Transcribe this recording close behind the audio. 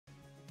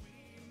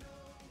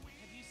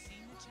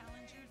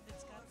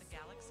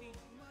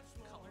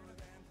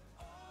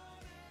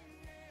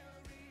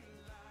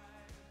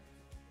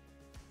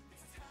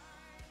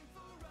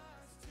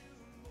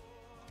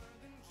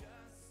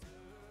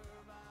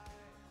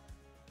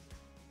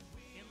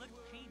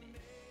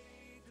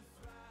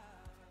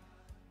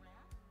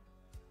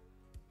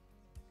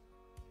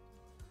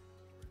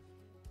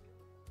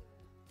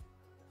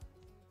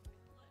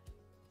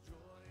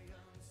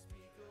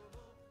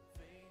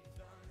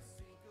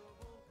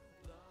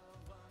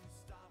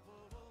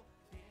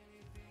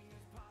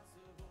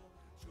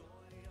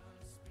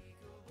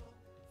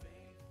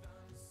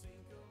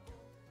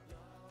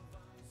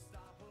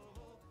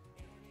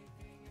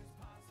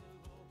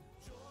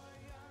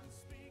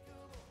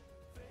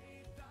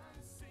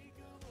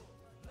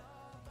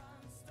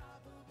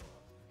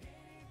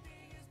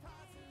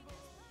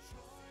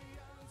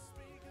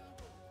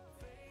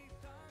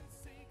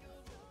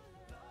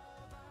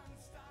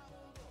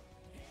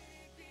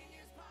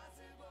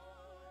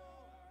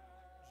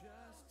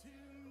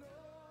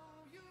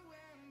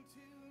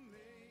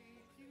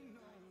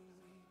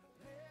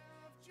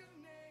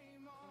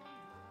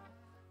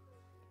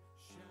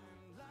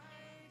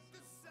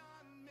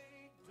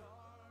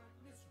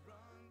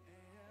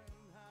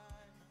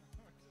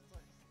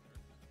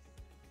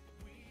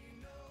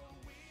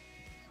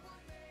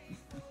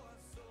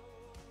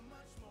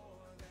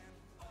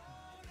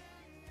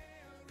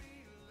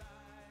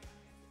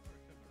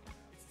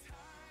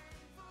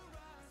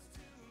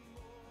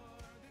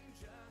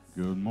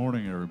Good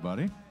morning,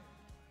 everybody.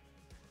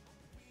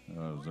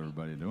 How's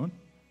everybody doing?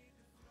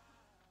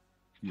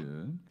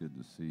 Good. Good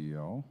to see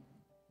y'all.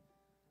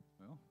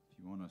 Well,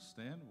 if you want to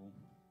stand, we'll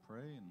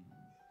pray in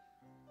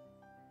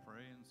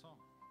song.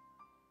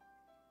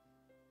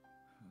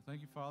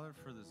 Thank you, Father,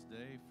 for this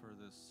day, for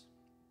this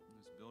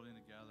building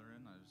to gather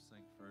in. I just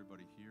thank you for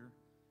everybody here.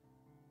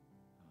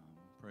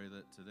 Pray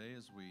that today,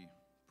 as we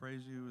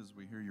praise you, as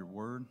we hear your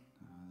word,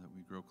 that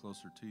we grow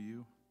closer to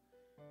you.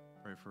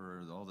 Pray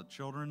for all the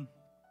children,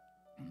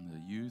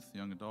 the youth,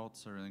 young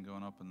adults, everything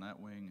going up in that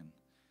wing, and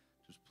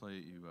just pray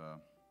you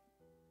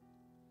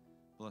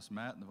bless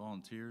Matt and the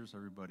volunteers,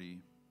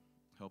 everybody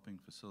helping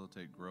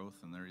facilitate growth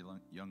in their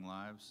young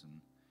lives. And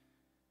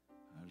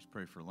I just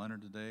pray for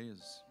Leonard today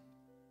as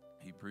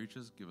he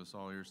preaches. Give us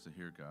all ears to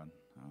hear, God.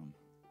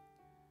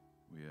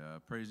 We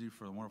praise you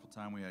for the wonderful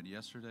time we had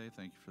yesterday.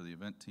 Thank you for the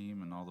event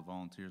team and all the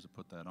volunteers that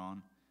put that on.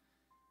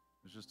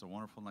 It was just a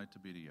wonderful night to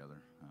be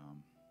together.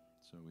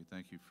 So we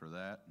thank you for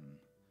that and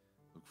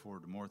look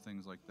forward to more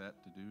things like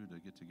that to do,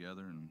 to get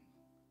together and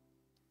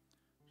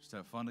just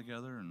have fun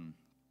together and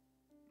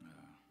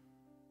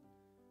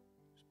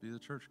just be the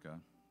church, God.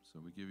 So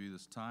we give you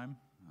this time.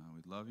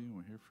 We love you and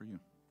we're here for you.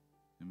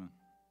 Amen.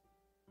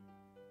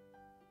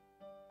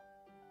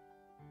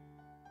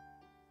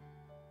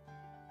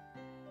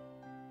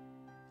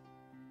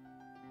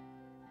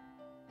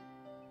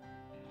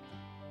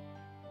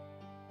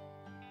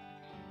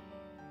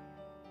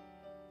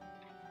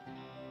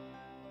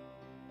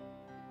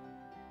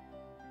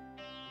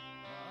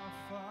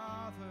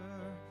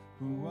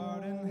 Who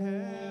art in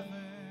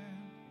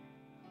heaven,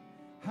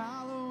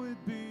 hallowed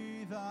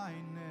be thy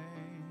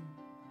name.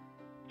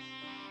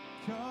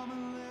 Come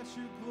and let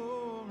your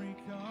glory,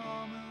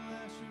 come and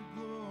let your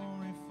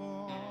glory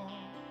fall.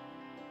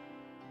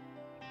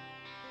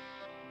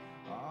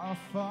 Our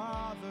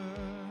Father,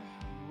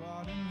 who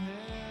art in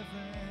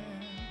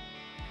heaven,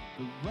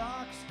 the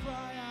rocks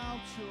cry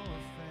out your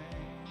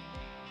fame.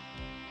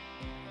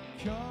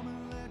 Come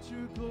and let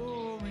your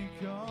glory,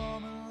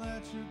 come and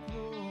let your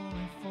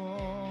glory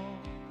fall.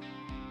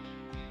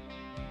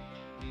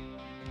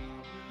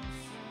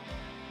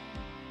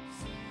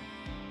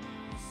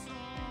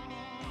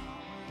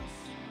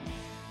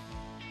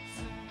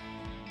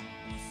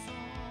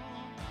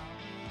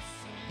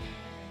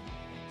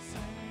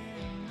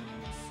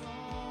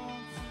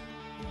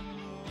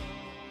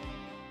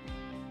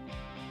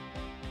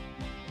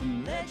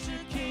 Let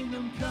your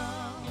kingdom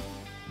come,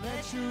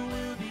 let your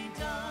will be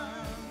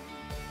done,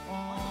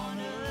 on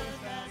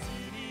earth as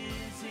it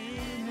is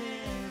in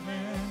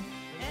heaven.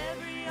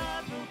 Every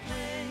heart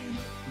proclaim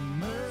the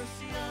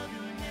mercy of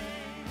your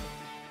name,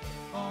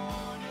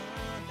 on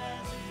earth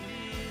as it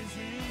is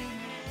in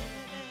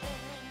heaven.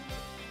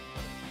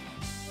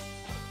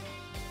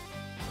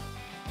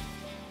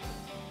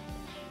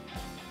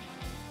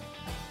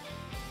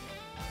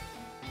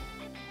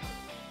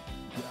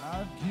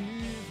 God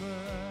give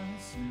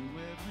us new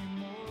every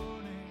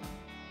morning,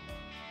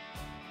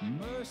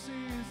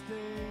 mercy is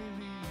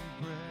daily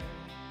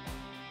bread.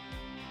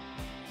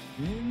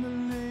 In the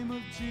name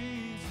of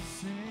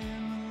Jesus, in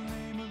the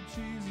name of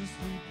Jesus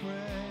we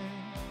pray.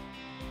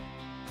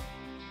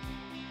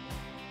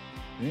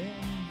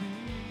 And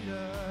lead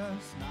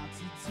us not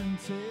to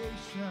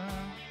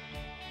temptation,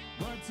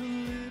 but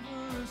deliver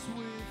us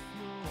with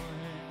your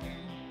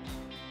hand.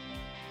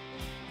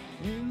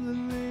 In the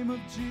name of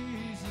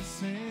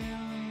Jesus, in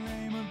the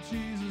name of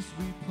Jesus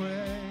we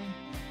pray.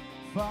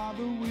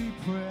 Father, we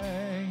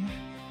pray,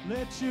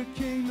 let your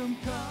kingdom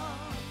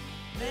come,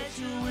 let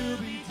your will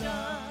be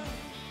done,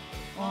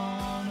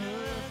 on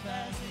earth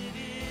as it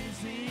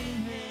is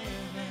in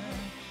heaven.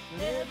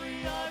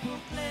 Every heart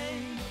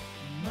proclaim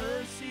the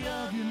mercy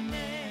of your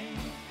name,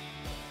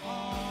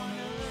 on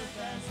earth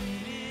as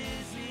it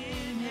is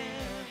in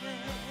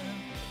heaven.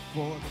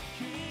 For the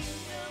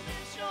kingdom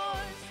is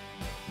yours,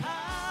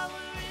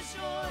 power is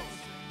yours,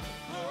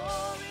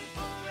 glory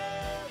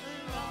forever,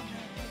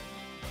 amen.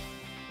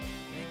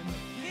 And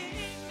the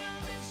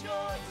kingdom is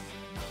yours,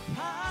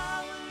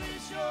 power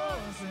is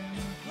yours, and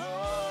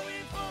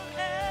glory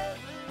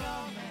forever,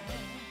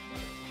 amen.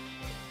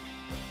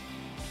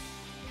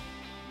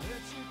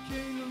 Let your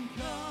kingdom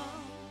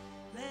come,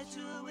 let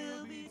your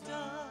will be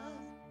done,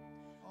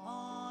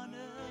 on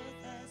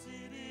earth as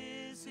it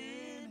is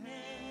in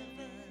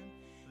heaven.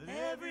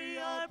 Every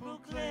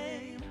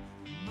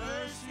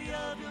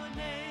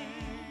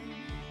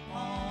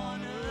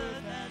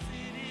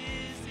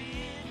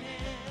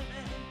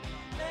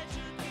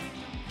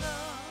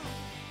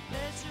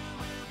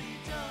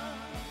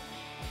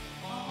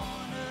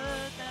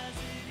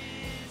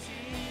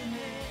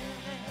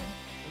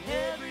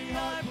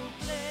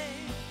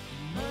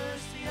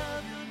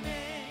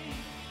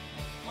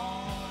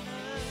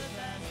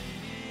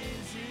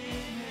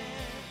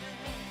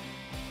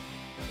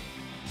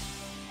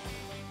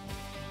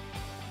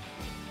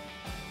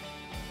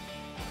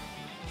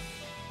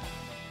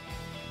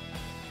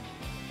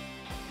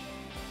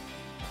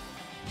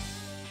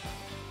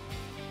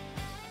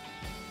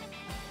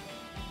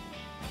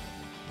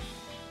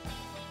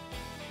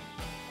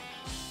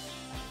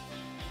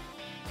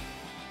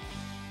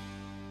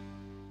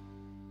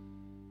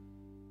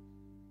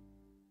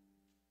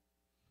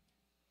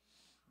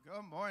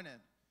Good morning.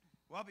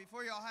 Well,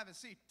 before you all have a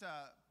seat,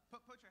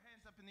 put your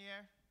hands up in the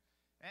air,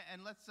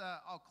 and let's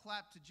all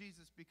clap to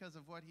Jesus because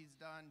of what he's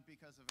done,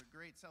 because of a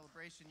great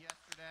celebration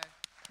yesterday.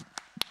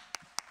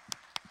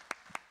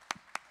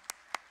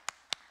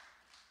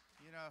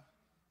 You know,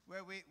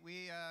 where we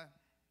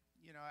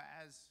you know,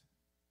 as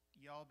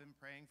y'all been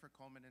praying for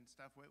Coleman and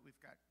stuff, we've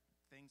got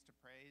things to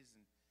praise,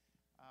 and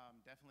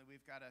definitely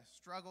we've got a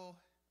struggle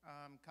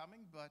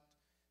coming, but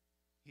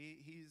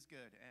he's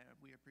good, and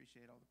we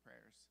appreciate all the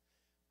prayers.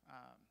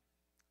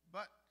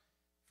 But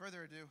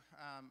further ado,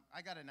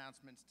 I got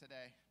announcements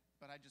today,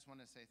 but I just want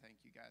to say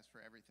thank you guys for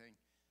everything.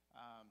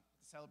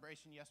 The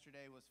celebration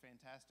yesterday was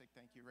fantastic.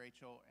 Thank you,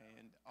 Rachel,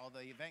 and all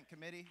the event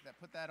committee that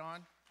put that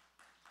on.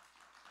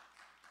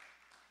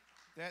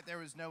 There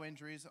was no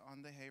injuries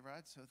on the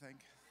hayride, so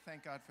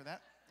thank God for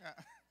that.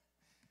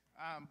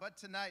 But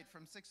tonight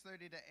from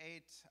 6:30 to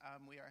 8,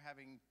 we are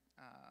having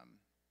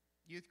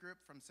youth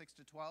group from 6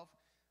 to 12.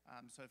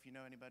 So if you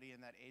know anybody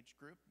in that age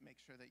group, make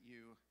sure that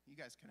you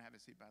guys can have a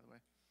seat, by the way.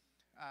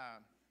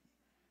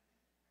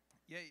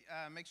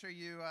 Make sure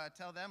you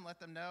tell them, let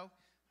them know.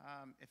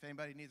 If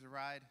anybody needs a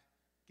ride,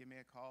 give me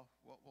a call.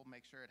 We'll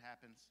make sure it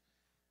happens.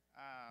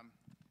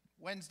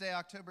 Wednesday,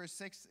 October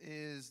 6th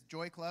is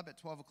Joy Club at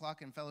 12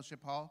 o'clock in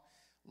Fellowship Hall.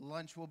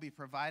 Lunch will be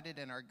provided,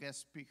 and our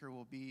guest speaker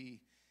will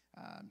be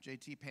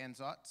JT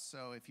Panzot.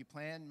 So if you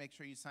plan, make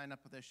sure you sign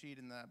up with a sheet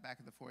in the back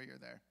of the foyer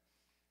there.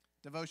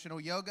 Devotional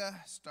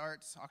yoga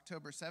starts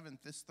October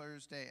 7th, this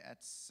Thursday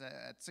at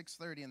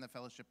 6:30 in the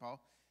Fellowship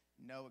Hall.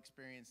 No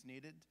experience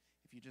needed.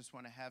 If you just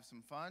want to have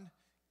some fun,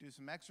 do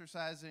some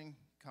exercising,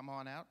 come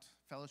on out.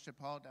 Fellowship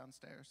Hall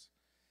downstairs.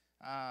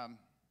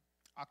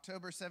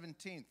 October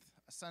 17th,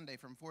 a Sunday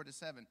from 4 to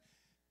 7,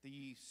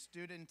 the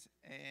Student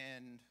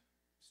and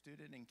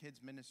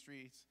Kids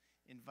Ministries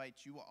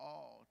invite you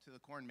all to the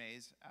corn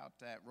maze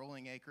out at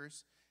Rolling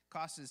Acres.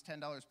 Cost is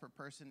 $10 per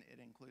person. It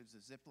includes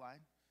a zip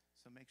line.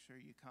 So make sure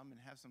you come and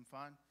have some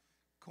fun.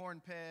 Corn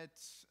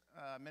pits,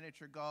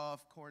 miniature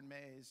golf, corn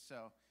maze.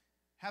 So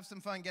have some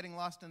fun getting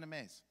lost in the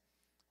maze.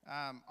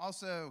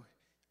 Also,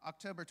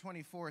 October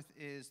 24th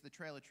is the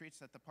Trail of Treats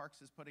that the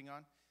Parks is putting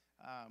on.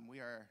 We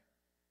are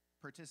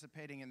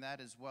participating in that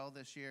as well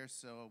this year,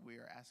 so we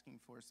are asking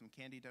for some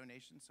candy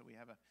donations, so we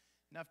have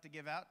enough to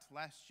give out.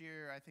 Last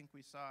year, I think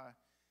we saw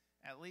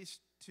at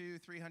least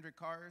 200-300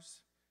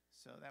 cars,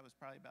 so that was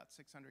probably about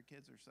 600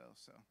 kids or so.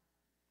 So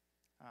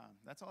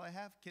that's all I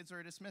have. Kids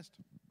are dismissed.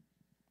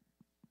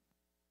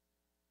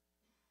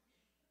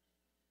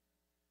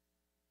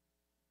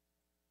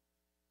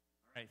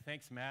 All right,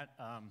 thanks, Matt.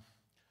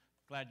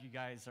 Glad you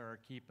guys are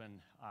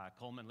keeping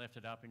Coleman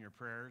lifted up in your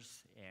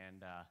prayers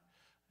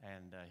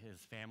and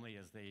his family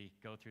as they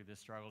go through this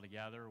struggle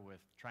together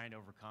with trying to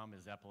overcome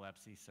his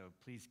epilepsy. So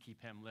please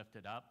keep him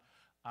lifted up.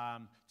 So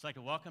I'd like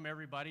to welcome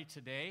everybody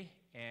today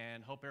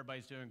and hope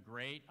everybody's doing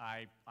great.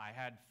 I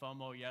had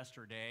FOMO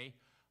yesterday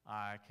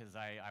because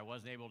I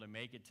wasn't able to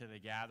make it to the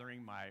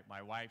gathering.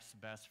 My wife's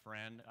best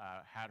friend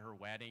had her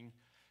wedding.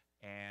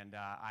 And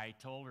I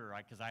told her,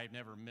 because I had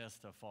never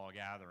missed a fall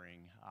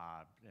gathering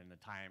in the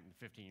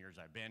 15 years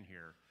I've been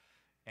here.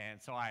 And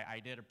so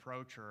I did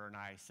approach her, and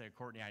I said,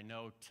 Courtney, I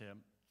know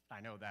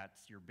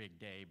that's your big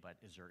day, but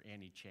is there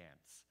any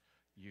chance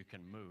you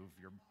can move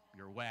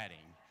your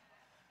wedding?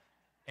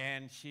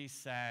 And she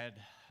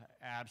said,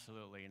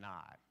 absolutely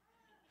not.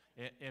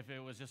 If it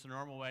was just a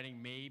normal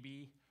wedding,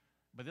 maybe,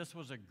 but this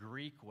was a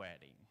Greek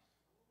wedding.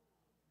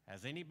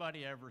 Has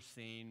anybody ever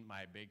seen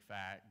my big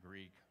fat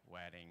Greek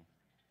wedding?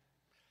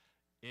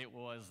 It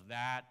was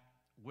that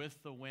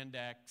with the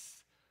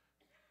Windex,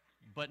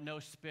 but no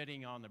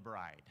spitting on the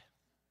bride.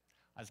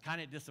 I was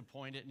kind of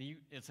disappointed, and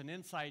it's an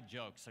inside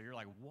joke, so you're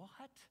like,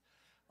 what?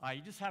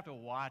 You just have to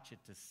watch it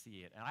to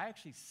see it. And I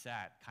actually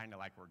sat kind of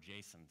like where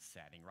Jason's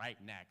sitting, right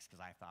next, because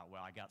I thought,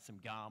 well, I got some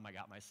gum, I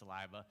got my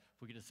saliva.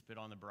 If we could just spit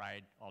on the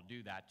bride, I'll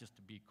do that just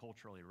to be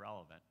culturally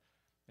relevant.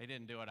 They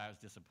didn't do it. I was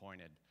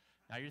disappointed.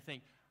 Now you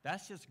think,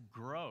 that's just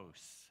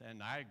gross,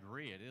 and I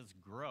agree, it is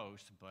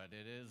gross, but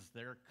it is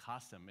their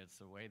custom. It's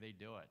the way they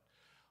do it.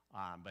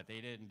 But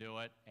they didn't do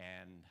it,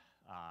 and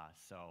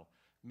so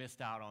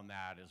missed out on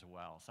that as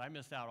well. So I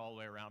missed out all the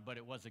way around, but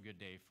it was a good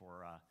day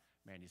for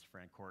Mandy's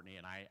friend Courtney,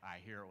 and I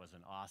hear it was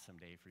an awesome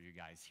day for you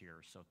guys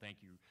here. So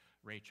thank you,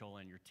 Rachel,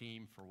 and your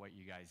team for what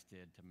you guys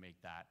did to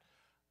make that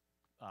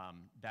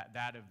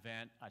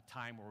event a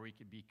time where we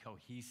could be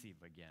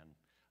cohesive again.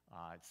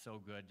 It's so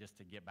good just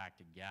to get back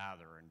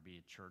together and be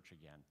a church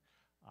again.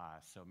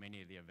 So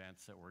many of the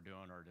events that we're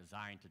doing are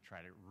designed to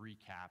try to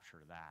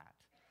recapture that.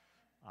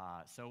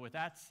 So with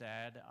that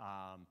said,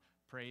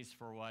 praise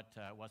for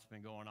what's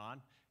been going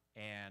on.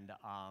 And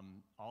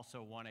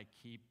also want to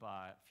keep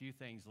a few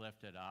things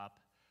lifted up.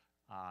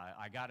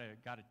 I got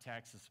a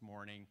text this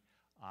morning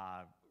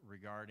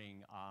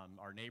regarding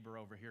our neighbor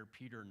over here,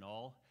 Peter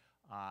Knoll.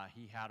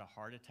 He had a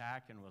heart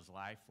attack and was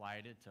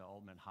life-flighted to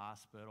Oldman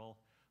Hospital.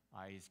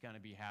 He's going to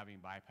be having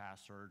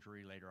bypass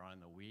surgery later on in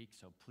the week,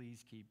 so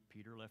please keep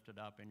Peter lifted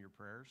up in your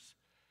prayers.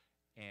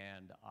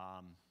 And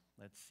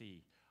let's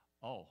see.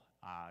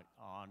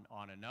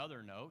 On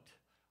another note,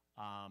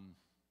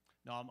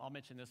 No, I'll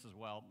mention this as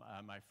well.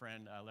 My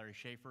friend Larry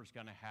Schaefer is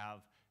going to have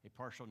a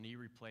partial knee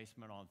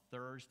replacement on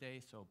Thursday,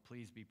 so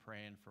please be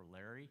praying for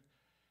Larry.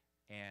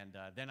 And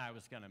then I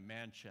was going to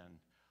mention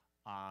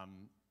a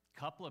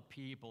couple of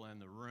people in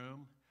the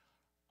room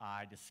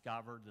I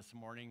discovered this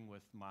morning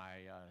with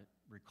my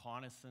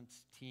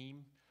reconnaissance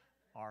team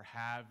are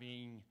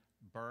having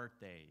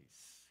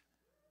birthdays.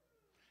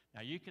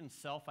 Now, you can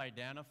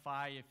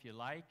self-identify if you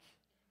like,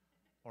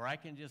 or I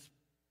can just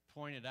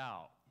point it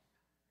out.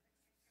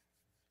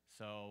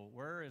 So,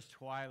 where is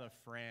Twyla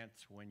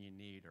France when you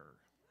need her?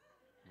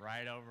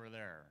 Right over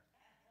there.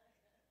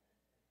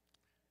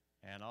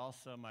 And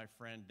also my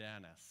friend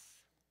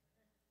Dennis.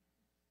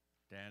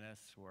 Dennis,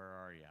 where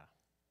are you?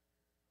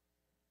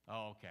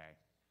 Oh, okay.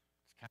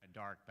 It's kind of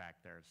dark back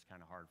there. It's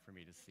kind of hard for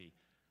me to see.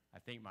 I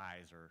think my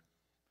eyes are,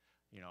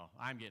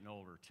 I'm getting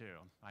older too.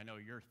 I know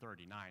you're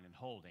 39 and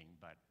holding,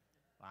 but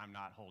I'm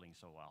not holding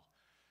so well.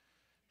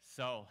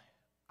 So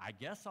I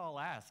guess I'll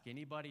ask,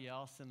 anybody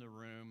else in the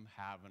room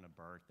having a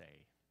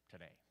birthday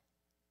today?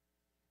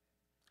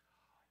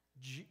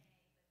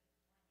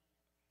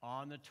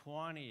 On the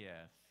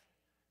 20th,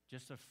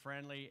 just a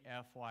friendly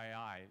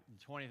FYI,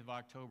 the 20th of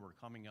October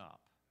coming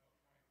up.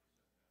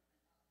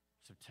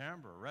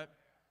 September.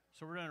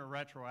 So we're doing a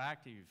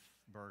retroactive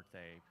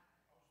birthday.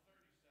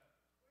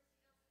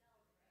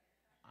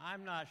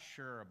 I'm not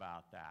sure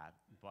about that,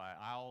 but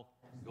I'll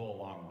go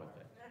along with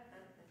it.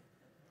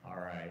 All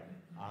right.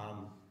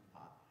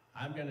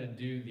 I'm going to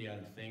do the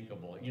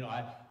unthinkable.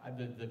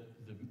 The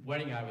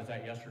wedding I was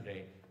at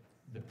yesterday,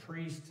 the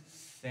priest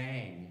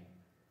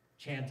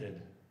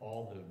chanted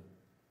all the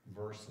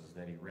verses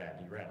that he read.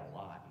 He read a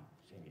lot.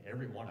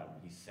 Every one of them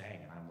he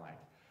sang, and I'm like,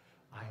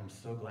 I am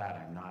so glad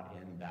I'm not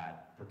in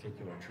that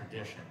particular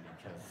tradition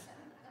because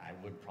I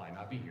would probably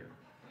not be here.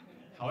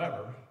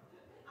 However,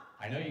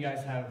 I know you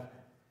guys have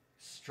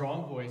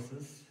strong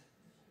voices,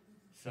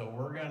 so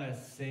we're going to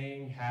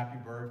sing happy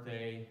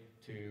birthday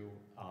to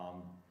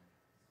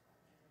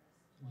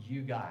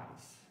you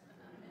guys.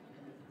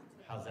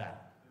 How's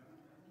that?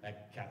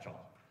 That catch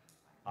all.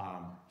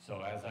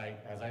 So as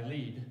I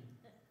lead,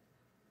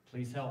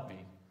 please help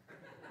me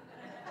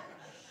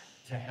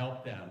to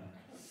help them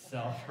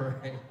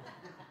celebrate.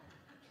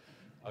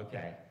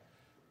 Okay.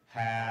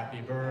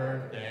 Happy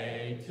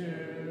birthday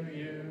to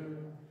you.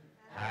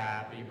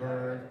 Happy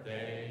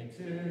birthday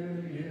to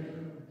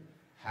you.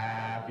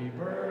 Happy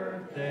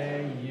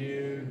birthday,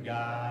 you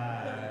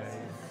guys.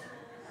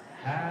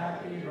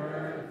 Happy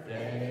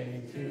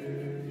birthday to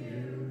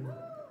you.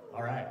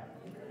 All right.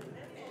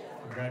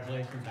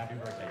 Congratulations. Happy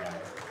birthday,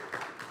 guys.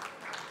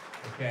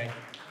 Okay.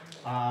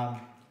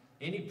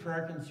 Any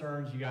prayer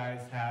concerns you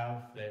guys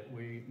have that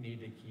we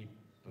need to keep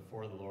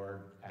before the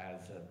Lord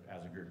as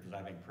a group? Because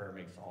I think prayer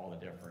makes all the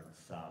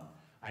difference.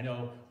 I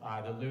know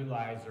the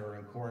Lulais are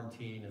in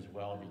quarantine as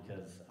well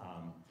because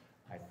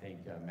I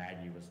think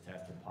Maggie was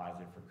tested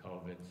positive for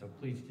COVID. So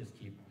please just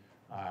keep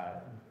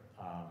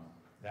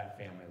that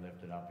family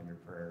lifted up in your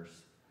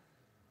prayers.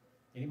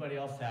 Anybody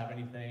else have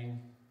anything?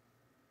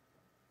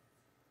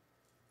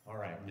 All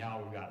right,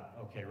 now we've got,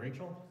 okay,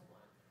 Rachel?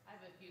 I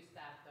have a few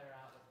staff that are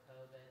out with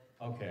COVID.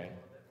 Okay. It's a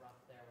little bit rough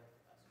there with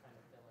us trying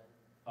to fill in.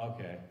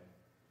 Okay.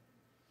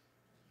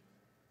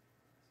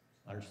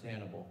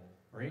 Understandable.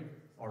 Marie?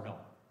 Or no?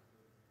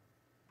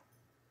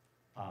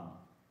 Debbie.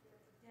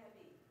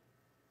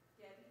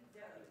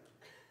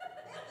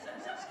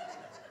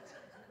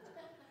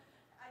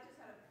 I just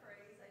had a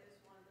praise. I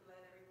just wanted to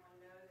let everyone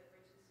know that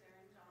Rich and Sarah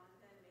and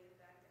Jonathan made it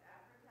back to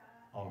Africa.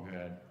 Oh,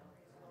 good.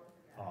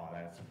 Oh,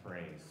 that's a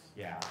praise.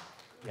 Yeah.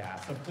 Yeah.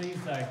 So please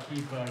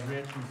keep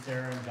Rich and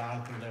Sarah and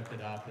Jonathan lifted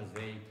up as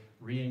they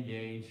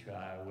re-engage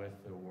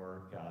with the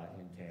work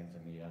in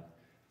Tanzania.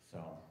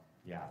 So,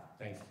 yeah.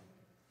 Thanks,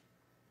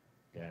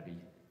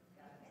 Debbie.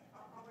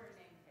 I'll wear a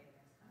name tag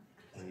next time.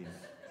 Please.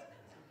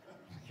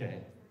 Okay. I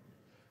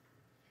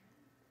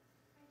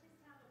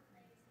just have a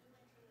praise. He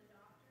went to the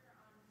doctor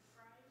on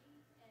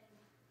Friday, and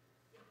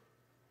it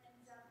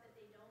ends up that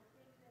they don't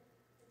think that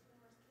the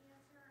tumor's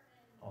cancer,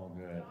 and Oh,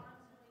 good.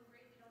 Dawn's doing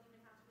great. They don't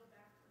even have to go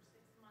back for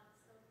 6 months.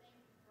 So thank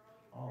you for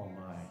all your Oh,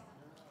 prayers. my.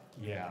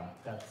 Yeah,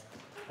 that's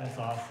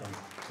awesome.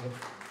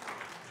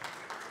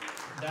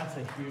 That's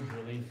a huge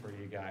relief for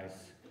you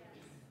guys.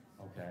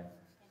 Okay.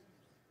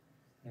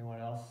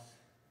 Anyone else?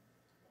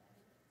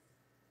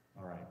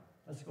 All right.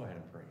 Let's go ahead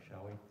and pray,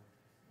 shall we?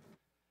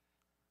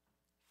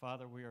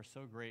 Father, we are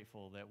so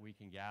grateful that we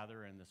can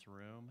gather in this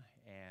room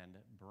and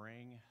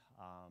bring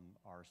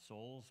our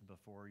souls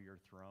before your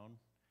throne.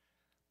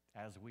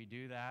 As we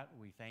do that,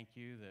 we thank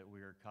you that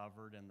we are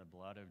covered in the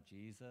blood of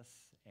Jesus,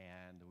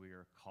 and we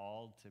are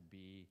called to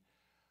be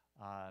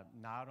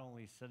not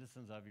only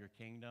citizens of your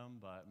kingdom,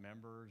 but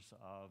members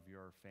of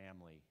your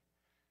family.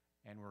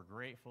 And we're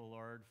grateful,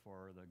 Lord,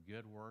 for the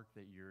good work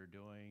that you're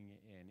doing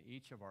in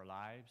each of our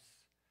lives.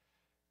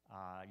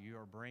 You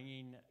are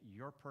bringing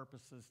your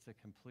purposes to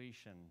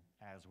completion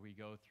as we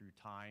go through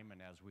time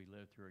and as we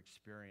live through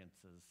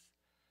experiences.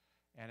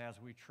 And as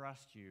we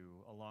trust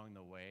you along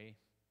the way,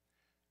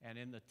 And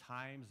in the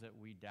times that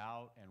we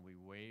doubt and we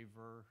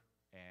waver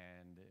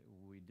and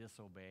we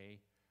disobey,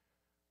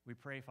 we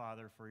pray,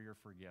 Father, for your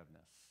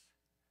forgiveness,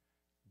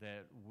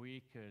 that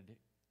we could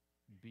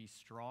be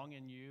strong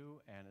in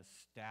you and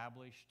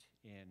established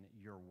in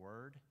your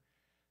word,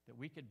 that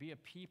we could be a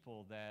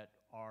people that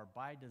are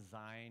by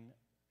design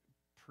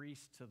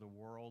priests to the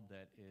world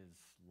that is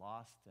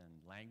lost and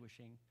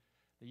languishing,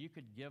 that you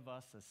could give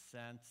us a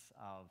sense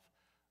of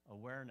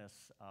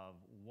awareness of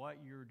what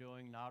you're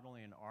doing not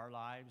only in our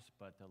lives,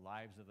 but the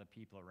lives of the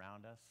people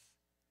around us,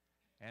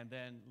 and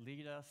then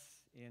lead us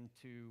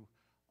into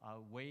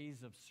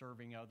ways of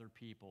serving other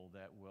people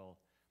that will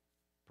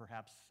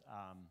perhaps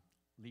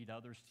lead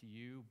others to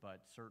you,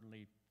 but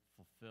certainly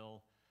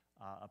fulfill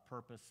a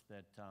purpose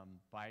that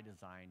by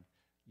design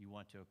you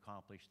want to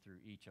accomplish through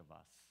each of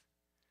us.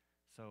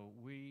 So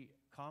we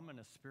come in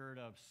a spirit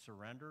of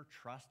surrender,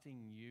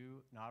 trusting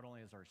you not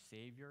only as our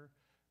Savior,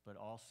 but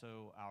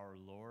also our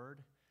Lord.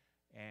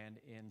 And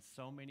in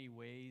so many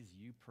ways,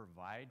 you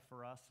provide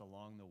for us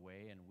along the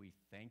way, and we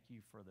thank you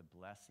for the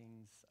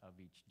blessings of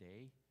each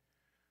day.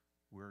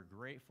 We're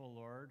grateful,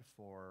 Lord,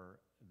 for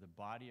the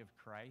body of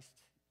Christ,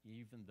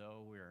 even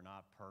though we are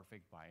not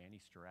perfect by any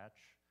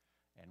stretch,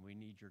 and we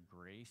need your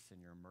grace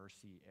and your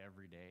mercy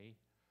every day.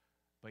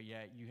 But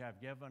yet you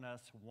have given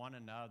us one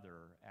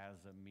another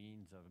as a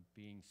means of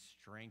being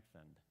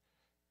strengthened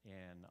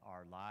in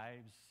our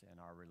lives and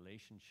our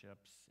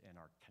relationships and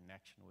our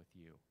connection with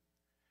you.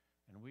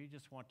 And we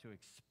just want to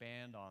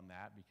expand on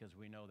that because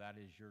we know that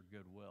is your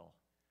goodwill.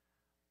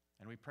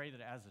 And we pray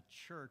that as a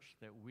church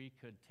that we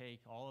could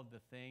take all of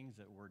the things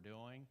that we're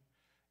doing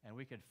and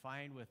we could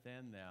find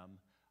within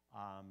them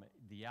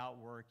the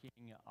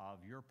outworking of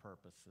your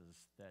purposes,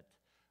 that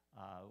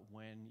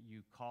when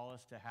you call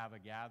us to have a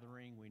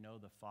gathering, we know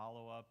the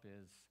follow-up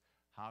is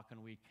how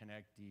can we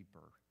connect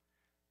deeper?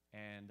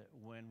 And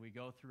when we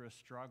go through a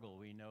struggle,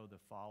 we know the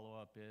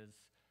follow-up is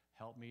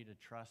help me to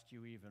trust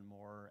you even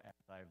more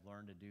as I've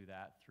learned to do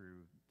that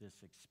through this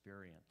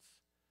experience.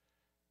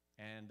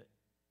 And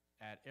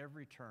at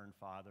every turn,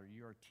 Father,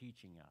 you are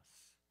teaching us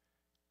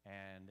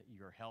and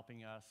you're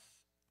helping us.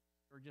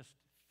 You're just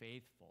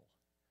faithful.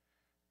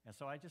 And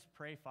so I just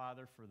pray,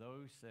 Father, for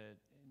those that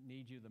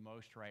need you the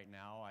most right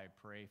now. I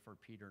pray for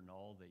Peter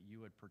Knoll that you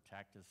would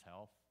protect his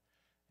health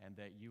and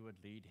that you would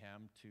lead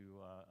him to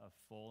a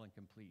full and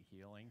complete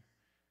healing.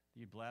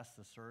 You bless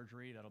the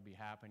surgery that'll be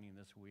happening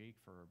this week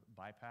for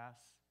bypass,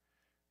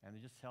 and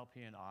just help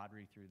he and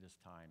Audrey through this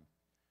time.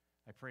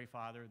 I pray,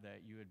 Father,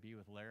 that you would be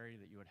with Larry,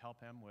 that you would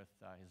help him with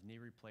his knee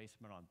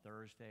replacement on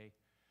Thursday,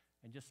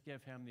 and just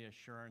give him the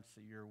assurance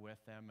that you're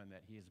with him and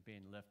that he is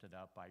being lifted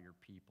up by your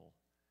people.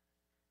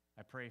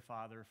 I pray,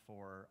 Father,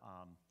 for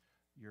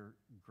your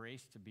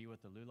grace to be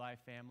with the Lulai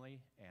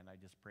family, and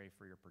I just pray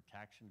for your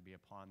protection to be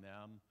upon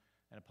them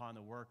and upon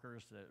the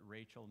workers that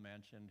Rachel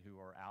mentioned who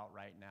are out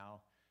right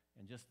now,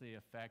 and just the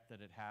effect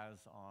that it has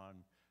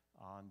on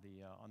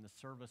the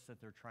service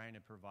that they're trying to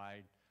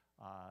provide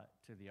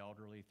to the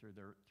elderly through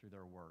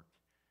their work.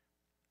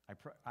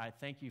 I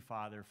thank you,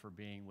 Father, for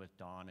being with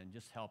Don and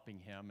just helping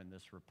him in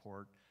this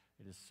report.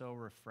 It is so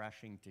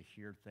refreshing to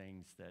hear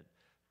things that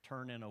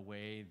turn in a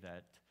way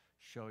that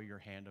show your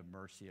hand of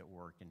mercy at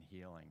work and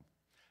healing.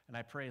 And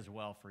I pray as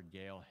well for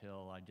Gail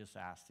Hill. I just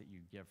ask that you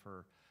give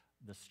her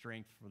the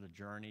strength for the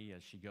journey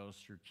as she goes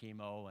through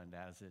chemo and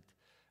as it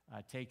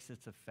takes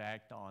its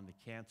effect on the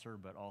cancer,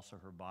 but also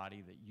her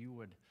body, that you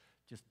would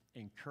just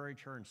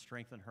encourage her and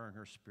strengthen her in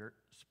her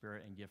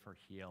spirit and give her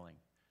healing.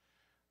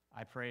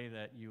 I pray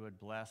that you would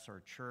bless our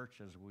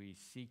church as we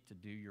seek to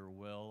do your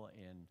will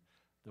in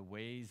the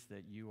ways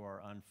that you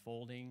are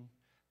unfolding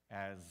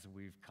as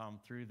we've come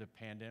through the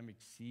pandemic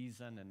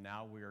season, and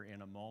now we are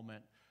in a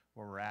moment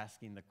where we're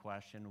asking the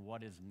question,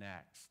 what is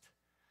next?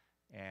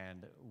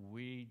 And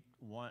we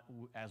want,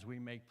 as we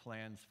make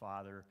plans,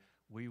 Father,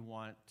 we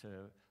want to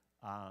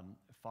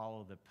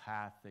follow the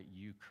path that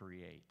you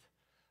create.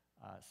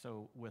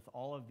 So with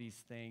all of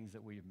these things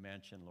that we've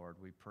mentioned, Lord,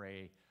 we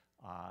pray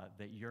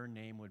that your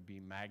name would be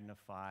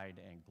magnified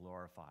and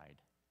glorified.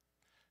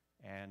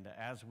 And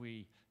as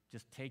we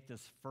just take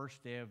this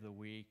first day of the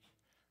week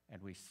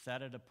and we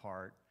set it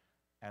apart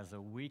as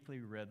a weekly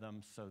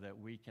rhythm so that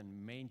we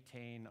can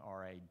maintain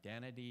our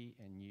identity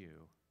in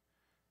you,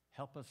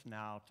 help us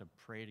now to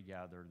pray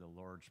together the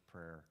Lord's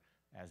Prayer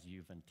as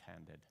you've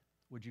intended.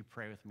 Would you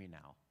pray with me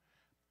now?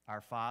 Our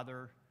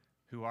Father,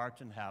 who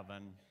art in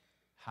heaven,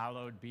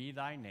 hallowed be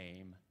thy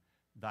name.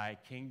 Thy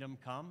kingdom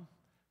come,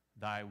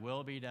 thy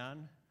will be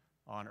done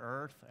on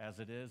earth as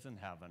it is in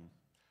heaven.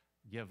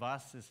 Give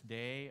us this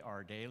day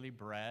our daily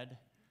bread,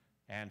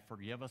 and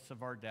forgive us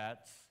of our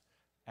debts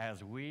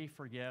as we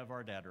forgive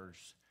our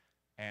debtors.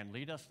 And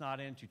lead us not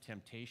into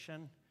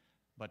temptation,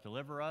 but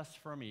deliver us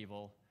from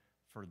evil.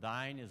 For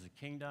thine is the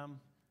kingdom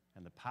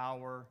and the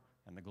power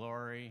and the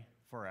glory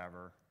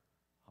forever.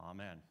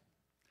 Amen.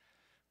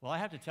 Well, I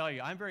have to tell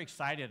you, I'm very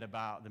excited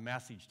about the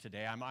message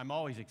today. I'm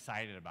always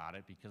excited about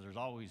it because there's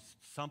always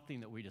something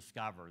that we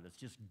discover that's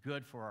just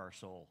good for our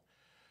soul.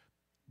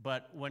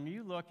 But when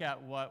you look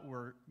at what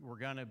we're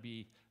going to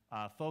be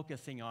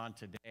focusing on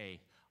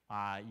today,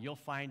 you'll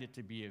find it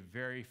to be a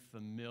very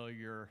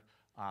familiar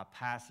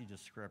passage of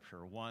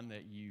Scripture, one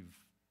that you've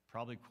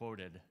probably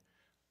quoted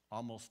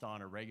almost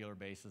on a regular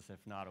basis,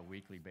 if not a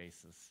weekly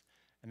basis.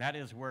 And that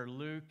is where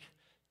Luke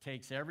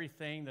takes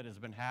everything that has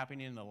been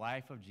happening in the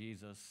life of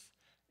Jesus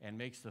and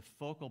makes the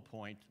focal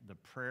point the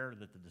prayer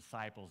that the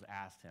disciples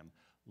asked him.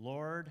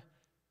 Lord,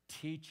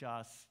 teach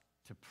us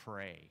to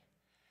pray.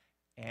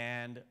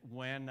 And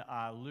when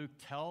Luke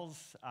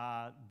tells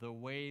the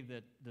way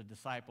that the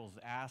disciples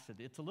asked it,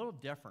 it's a little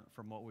different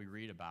from what we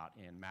read about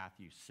in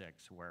Matthew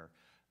 6, where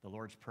the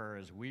Lord's Prayer,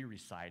 as we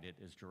recite it,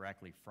 is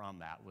directly from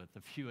that with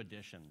a few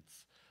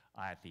additions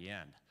at the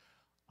end.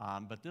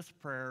 But this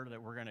prayer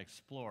that we're going to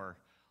explore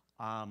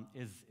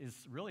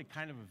is really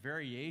kind of a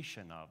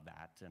variation of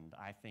that, and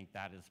I think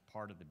that is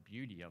part of the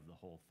beauty of the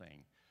whole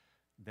thing,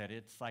 that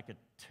it's like a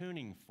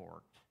tuning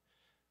fork,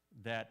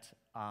 that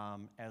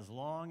as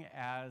long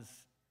as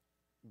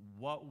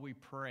what we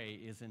pray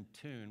is in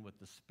tune with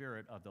the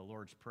spirit of the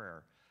Lord's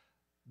Prayer,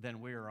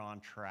 then we are on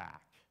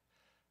track.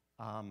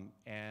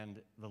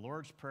 And the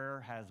Lord's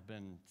Prayer has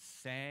been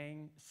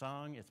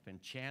sung, it's been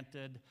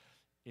chanted,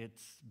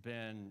 it's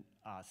been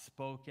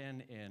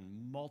spoken in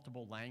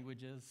multiple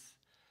languages,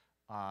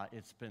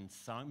 it's been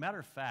sung. Matter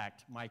of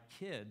fact, my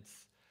kids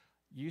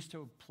used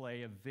to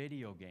play a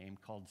video game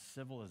called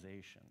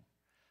Civilization.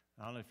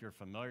 I don't know if you're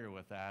familiar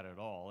with that at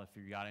all. If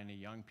you've got any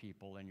young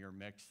people in your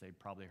mix, they've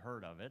probably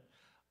heard of it.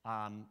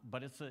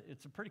 But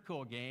it's a pretty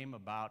cool game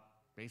about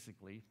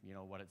basically,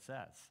 what it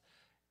says.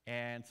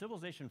 And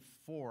Civilization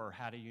 4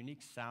 had a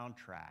unique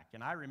soundtrack.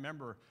 And I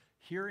remember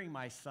hearing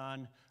my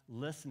son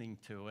listening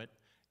to it,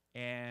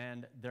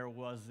 and there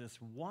was this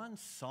one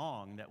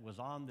song that was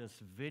on this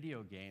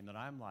video game that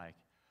I'm like,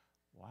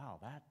 wow,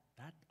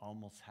 that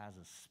almost has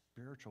a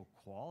spiritual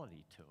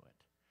quality to it.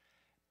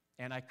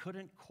 And I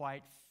couldn't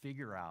quite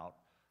figure out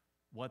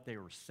what they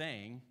were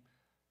saying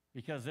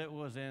because it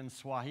was in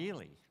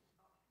Swahili.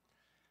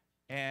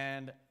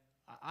 And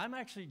I'm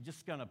actually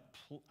just going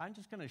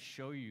to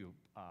show you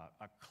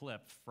a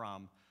clip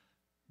from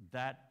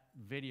that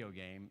video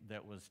game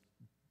that was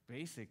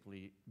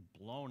basically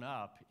blown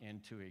up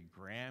into a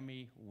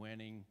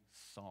Grammy-winning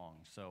song.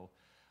 So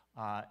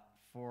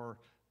for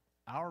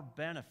our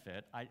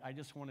benefit, I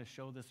just want to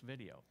show this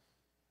video.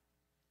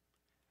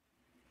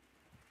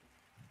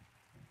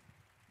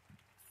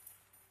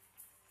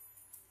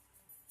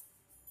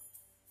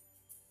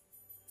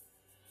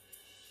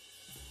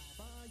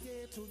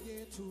 Yetu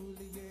yetu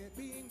liye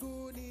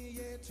binguni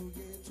yetu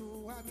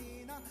yetu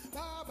amina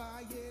Baba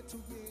yetu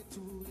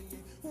yetu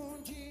liye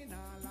unjina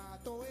la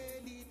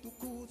toeli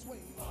tukuzwe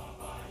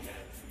Baba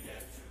yetu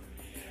yetu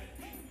liye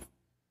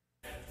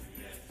yetu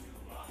yetu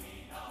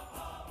amina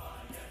Baba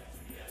yetu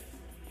yetu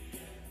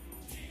liye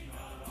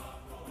unjina la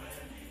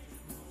toeli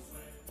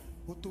tukuzwe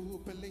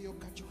Utupe leo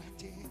kajua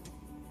yetu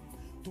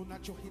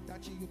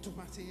tunachohitaji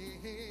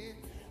utumasehe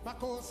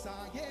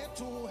makosa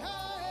yetu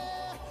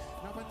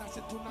na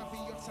manasi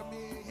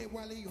tunavyosamehe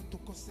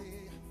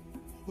waliotukosea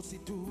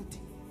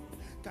usituti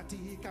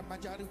katika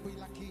majaribu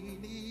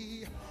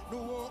lakini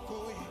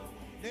nuokoe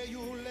ne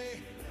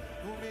yule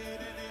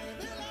umenene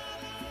milele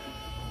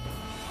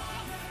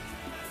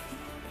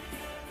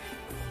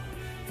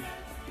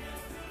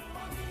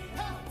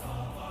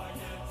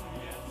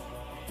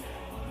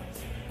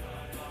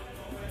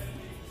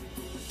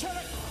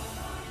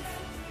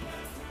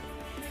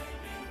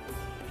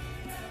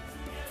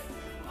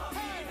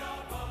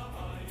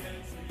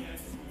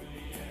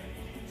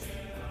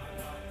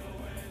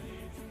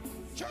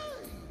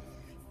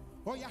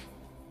Oh yeah,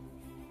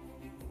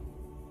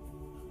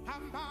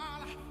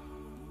 Hambala,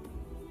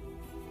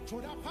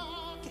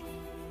 Chodapaki,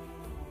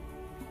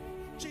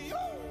 Gio,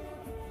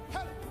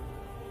 hey,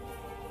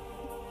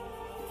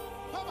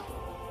 Baba,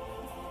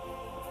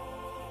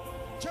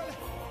 Chile,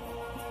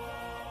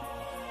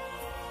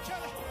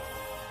 hey,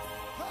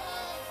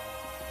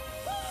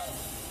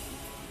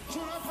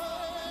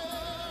 Chodapaki.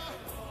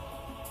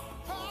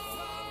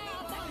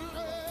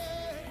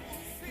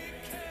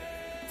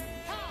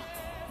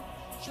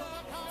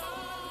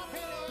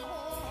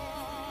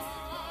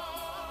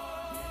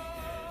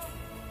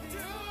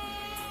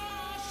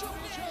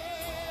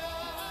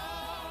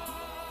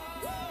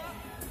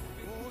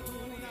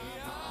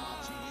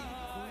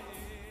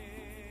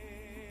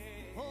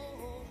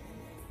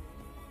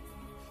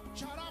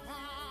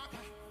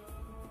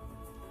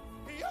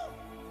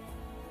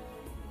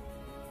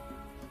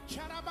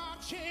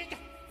 Charabachig,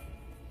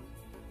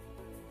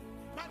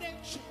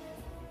 Madenchi,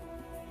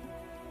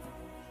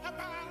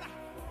 Abala,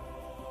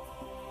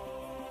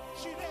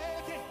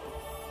 Shireke,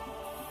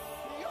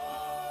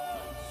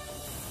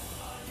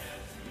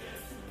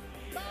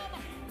 Baba,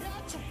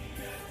 Yachu,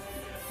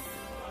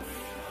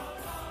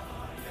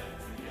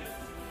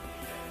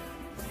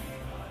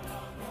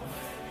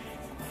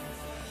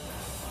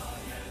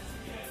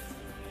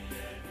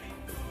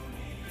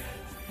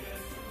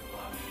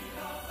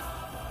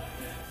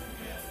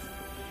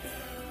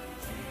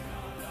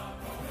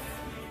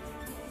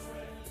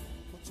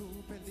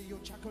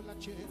 chocolate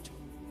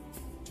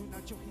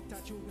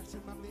tunachohitaji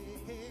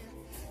unasimamie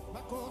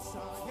makosa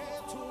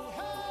yetu.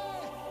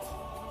 Hey,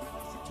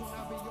 nasi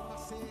tunayo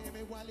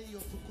maseme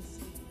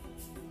waliotukusi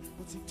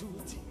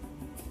usituti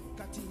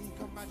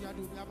katika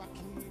majadiliano ya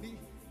wakili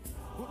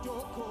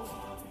utoko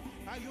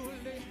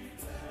ayule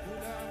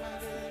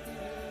ulawale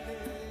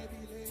bilele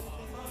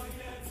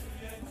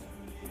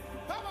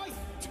Baba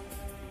yetu,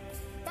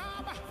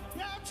 Baba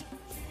yetu,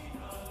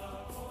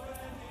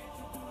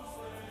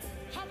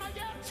 Hama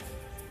yetu,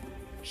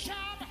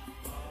 Shaba,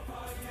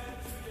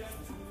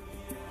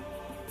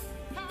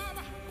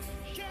 Hama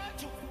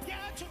yetu,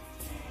 yetu.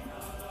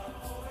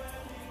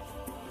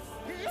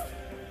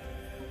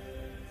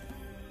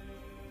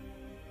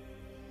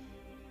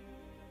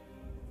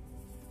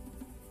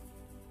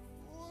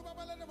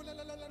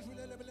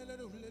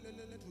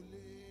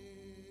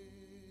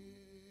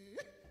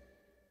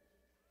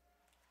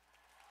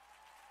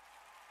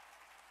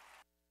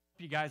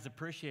 You guys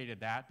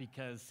appreciated that,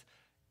 because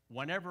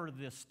whenever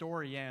this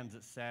story ends,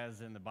 it says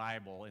in the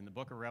Bible, in the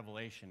book of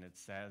Revelation, it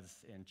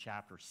says in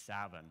chapter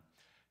 7,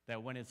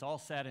 that when it's all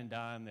said and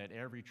done, that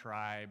every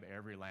tribe,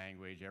 every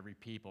language, every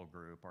people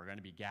group are going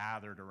to be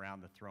gathered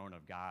around the throne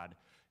of God,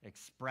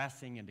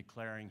 expressing and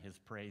declaring his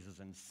praises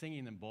and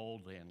singing them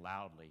boldly and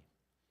loudly.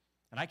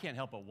 And I can't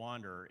help but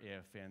wonder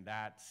if in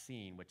that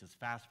scene, which is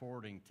fast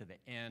forwarding to the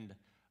end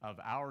of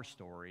our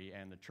story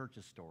and the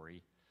church's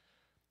story,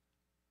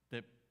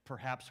 that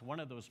perhaps one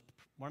of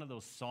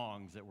those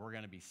songs that we're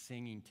going to be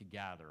singing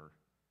together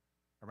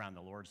around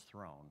the Lord's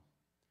throne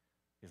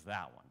is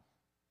that one.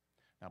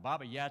 Now,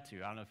 Baba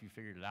Yetu, I don't know if you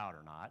figured it out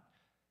or not,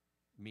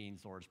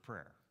 means Lord's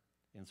Prayer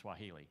in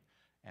Swahili.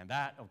 And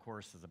that, of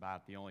course, is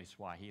about the only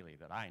Swahili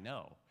that I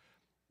know.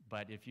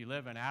 But if you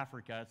live in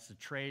Africa, it's a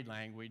trade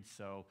language,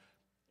 so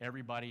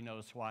everybody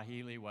knows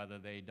Swahili. Whether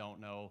they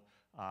don't know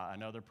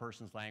another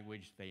person's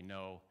language, they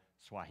know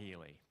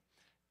Swahili.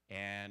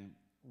 And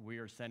we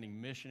are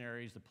sending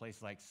missionaries to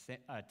places like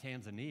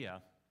Tanzania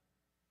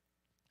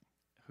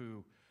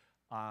who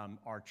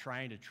are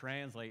trying to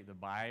translate the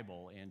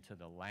Bible into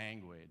the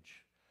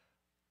language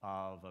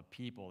of a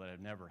people that have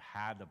never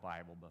had the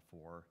Bible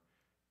before.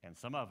 And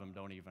some of them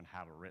don't even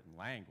have a written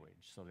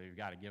language. So they've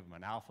got to give them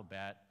an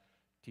alphabet,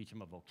 teach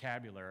them a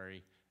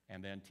vocabulary,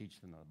 and then teach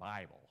them the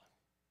Bible.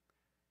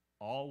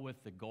 All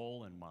with the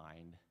goal in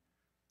mind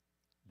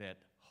that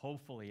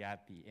hopefully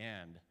at the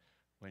end,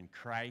 when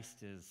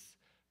Christ is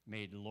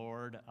made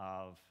Lord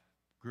of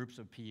groups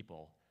of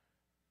people,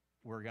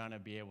 we're going to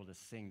be able to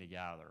sing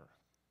together.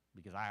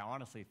 Because I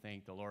honestly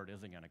think the Lord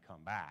isn't going to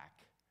come back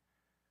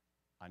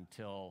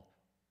until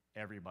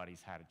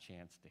everybody's had a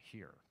chance to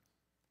hear.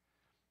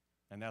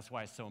 And that's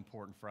why it's so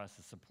important for us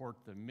to support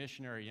the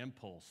missionary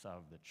impulse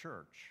of the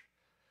church.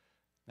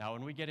 Now,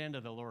 when we get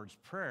into the Lord's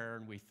Prayer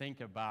and we think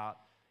about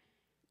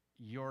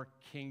your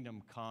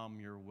kingdom come,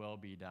 your will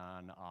be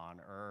done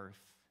on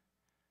earth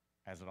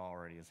as it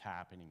already is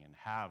happening in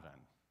heaven,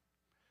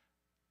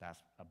 that's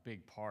a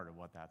big part of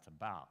what that's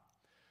about.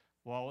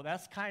 Well,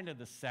 that's kind of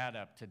the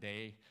setup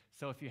today.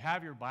 So if you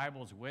have your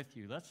Bibles with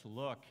you, let's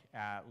look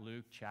at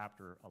Luke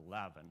chapter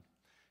 11.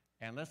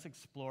 And let's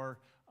explore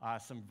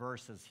some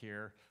verses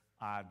here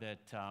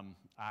that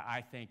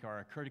I think are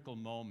a critical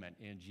moment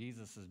in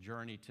Jesus'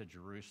 journey to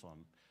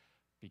Jerusalem,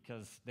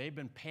 because they've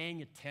been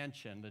paying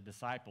attention, the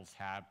disciples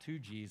have, to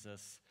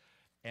Jesus,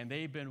 and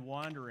they've been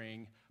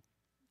wondering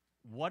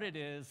what it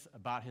is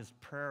about his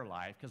prayer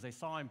life, because they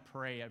saw him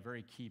pray at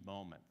very key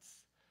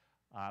moments.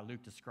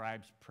 Luke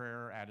describes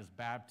prayer at his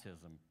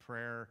baptism,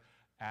 prayer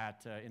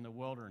in the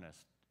wilderness,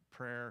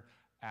 prayer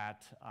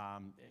at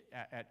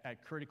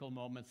critical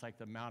moments like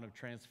the Mount of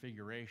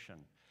Transfiguration.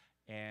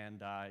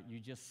 And you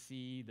just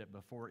see that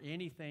before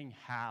anything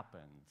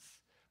happens,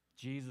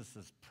 Jesus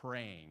is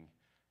praying,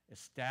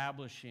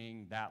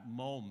 establishing that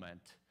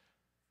moment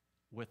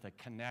with a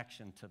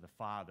connection to the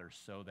Father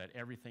so that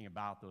everything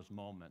about those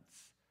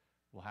moments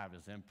will have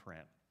his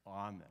imprint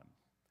on them.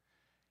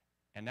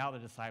 And now the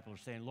disciples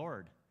are saying,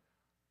 Lord,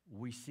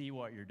 we see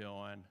what you're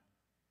doing.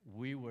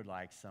 We would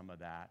like some of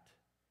that.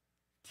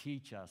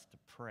 Teach us to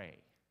pray.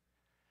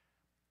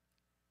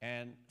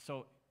 And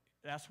so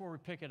that's where we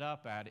pick it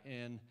up at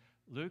in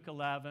Luke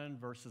 11,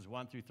 verses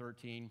 1 through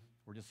 13.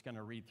 We're just going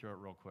to read through it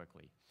real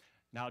quickly.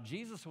 Now,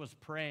 Jesus was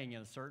praying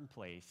in a certain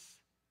place,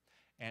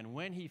 and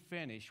when he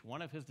finished,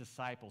 one of his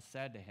disciples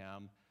said to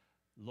him,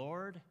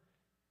 Lord,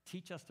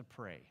 teach us to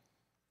pray,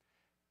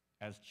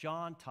 as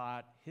John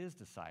taught his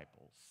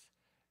disciples.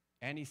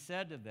 And he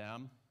said to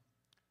them,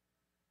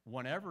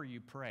 whenever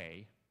you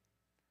pray,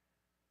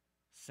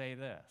 say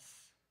this,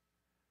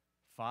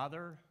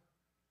 Father,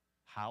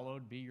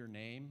 hallowed be your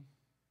name,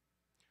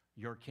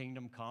 your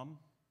kingdom come.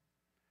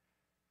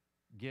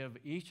 Give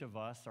each of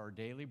us our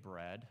daily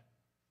bread,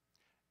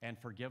 and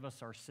forgive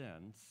us our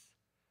sins,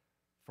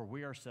 for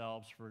we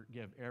ourselves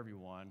forgive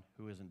everyone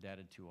who is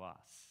indebted to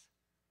us.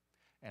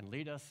 And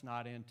lead us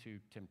not into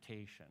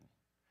temptation.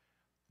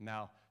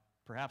 Now,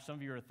 perhaps some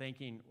of you are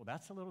thinking, well,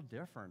 that's a little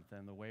different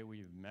than the way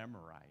we've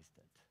memorized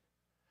it.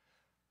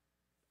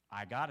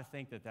 I got to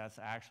think that that's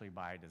actually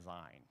by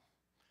design.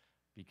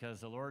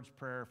 Because the Lord's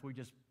Prayer, if we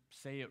just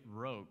say it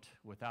rote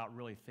without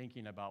really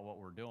thinking about what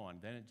we're doing,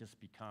 then it just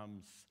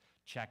becomes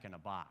checking a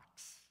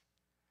box.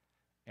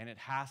 And it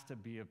has to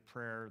be a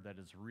prayer that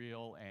is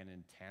real and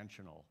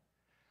intentional.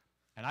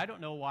 And I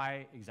don't know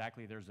why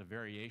exactly there's a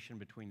variation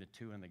between the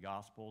two in the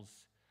Gospels,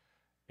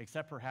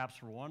 except perhaps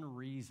for one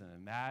reason,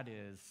 and that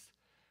is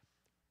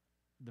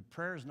the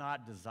prayer is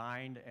not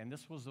designed, and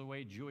this was the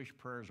way Jewish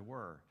prayers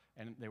were,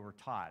 and they were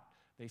taught.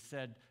 They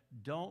said,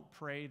 don't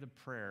pray the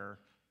prayer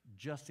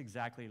just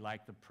exactly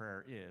like the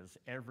prayer is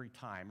every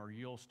time, or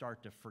you'll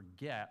start to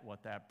forget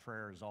what that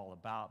prayer is all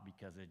about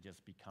because it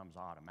just becomes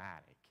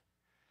automatic.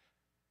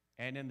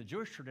 And in the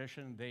Jewish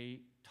tradition,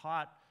 they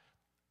taught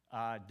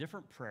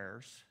different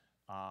prayers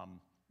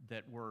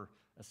that were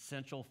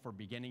essential for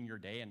beginning your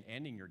day and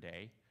ending your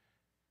day.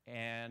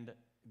 And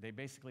they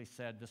basically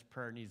said this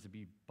prayer needs to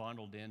be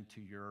bundled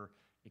into your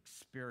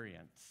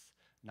experience,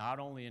 not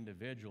only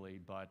individually,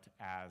 but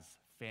as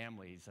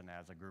families and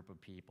as a group of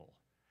people.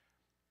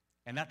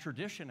 And that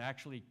tradition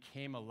actually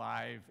came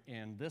alive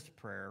in this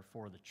prayer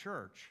for the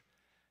church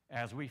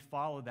as we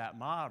followed that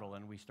model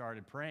and we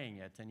started praying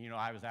it. And,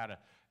 I was at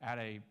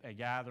a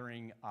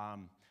gathering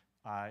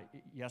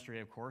yesterday,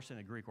 of course, in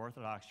a Greek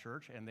Orthodox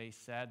church, and they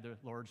said the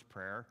Lord's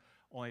Prayer,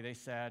 only they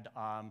said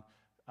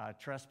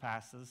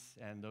trespasses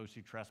and those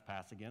who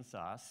trespass against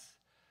us.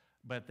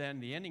 But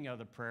then the ending of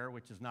the prayer,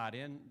 which is not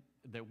in,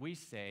 that we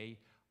say,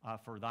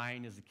 for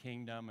thine is the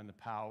kingdom and the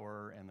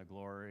power and the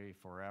glory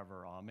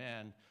forever,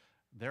 amen.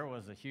 There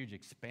was a huge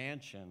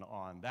expansion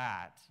on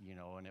that,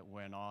 and it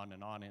went on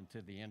and on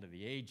into the end of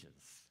the ages.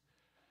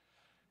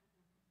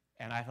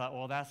 And I thought,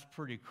 well, that's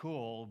pretty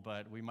cool,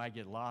 but we might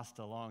get lost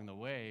along the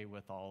way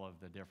with all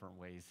of the different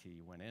ways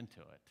he went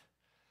into it.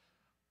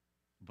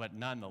 But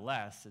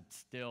nonetheless, it's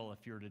still,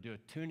 if you were to do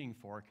a tuning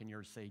fork and you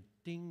were to say,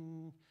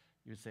 ding,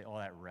 you'd say, oh,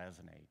 that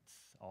resonates.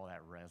 Oh,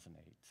 that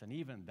resonates. And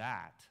even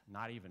that,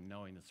 not even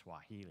knowing the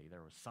Swahili,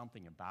 there was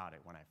something about it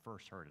when I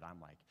first heard it. I'm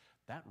like,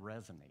 that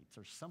resonates.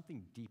 There's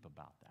something deep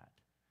about that.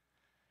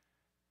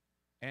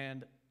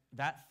 And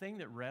that thing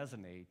that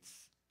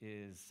resonates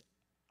is,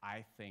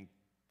 I think,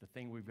 the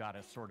thing we've got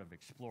to sort of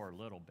explore a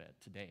little bit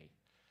today.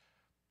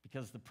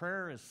 Because the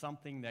prayer is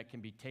something that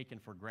can be taken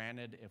for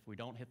granted if we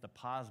don't hit the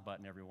pause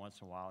button every once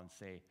in a while and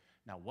say,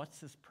 now what's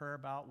this prayer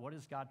about? What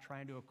is God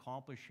trying to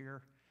accomplish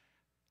here?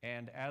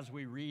 And as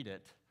we read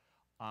it,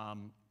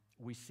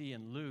 we see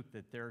in Luke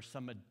that there's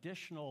some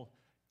additional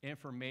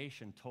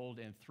information told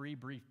in 3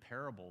 brief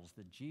parables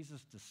that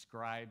Jesus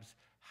describes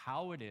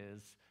how it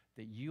is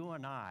that you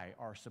and I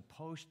are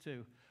supposed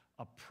to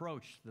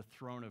approach the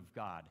throne of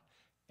God.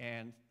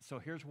 And so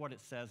here's what it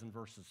says in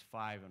verses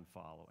 5 and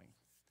following.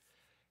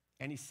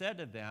 And he said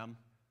to them,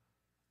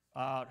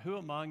 who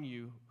among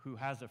you who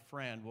has a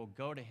friend will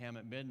go to him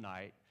at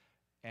midnight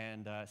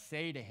and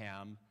say to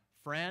him,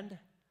 friend,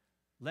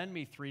 lend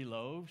me 3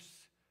 loaves,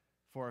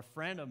 for a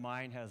friend of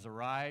mine has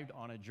arrived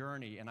on a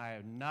journey, and I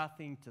have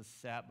nothing to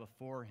set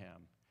before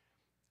him.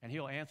 And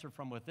he'll answer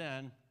from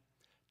within,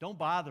 don't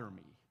bother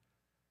me.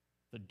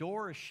 The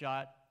door is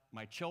shut.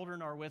 My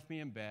children are with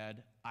me in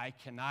bed. I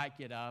cannot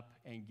get up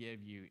and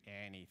give you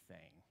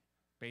anything.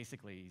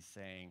 Basically, he's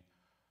saying,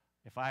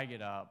 if I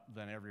get up,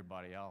 then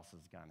everybody else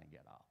is going to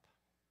get up.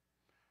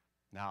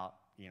 Now,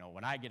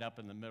 when I get up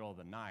in the middle of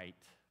the night,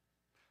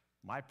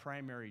 my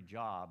primary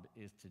job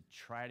is to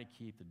try to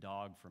keep the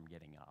dog from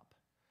getting up.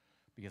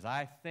 Because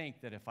I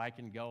think that if I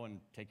can go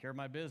and take care of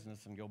my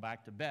business and go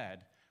back to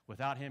bed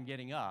without him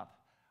getting up,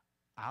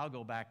 I'll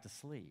go back to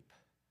sleep.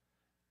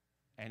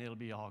 And it'll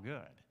be all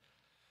good.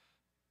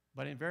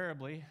 But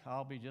invariably,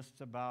 I'll be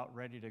just about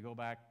ready to go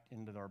back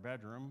into our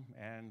bedroom,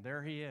 and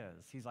there he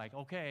is. He's like,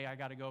 okay, I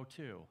got to go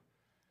too.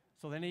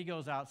 So then he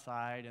goes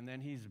outside, and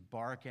then he's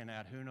barking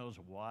at who knows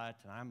what,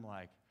 and I'm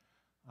like,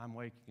 I'm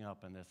waking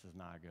up, and this is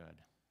not good.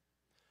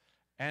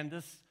 And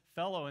this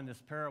fellow in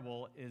this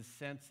parable is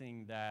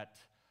sensing that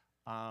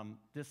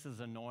this is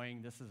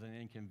annoying, this is an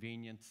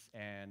inconvenience,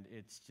 and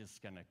it's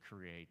just going to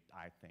create,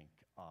 I think,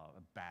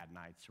 a bad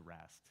night's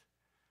rest.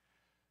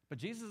 But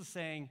Jesus is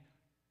saying,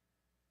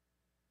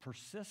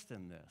 persist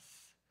in this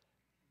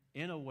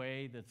in a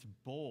way that's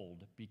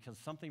bold because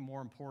something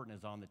more important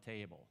is on the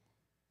table.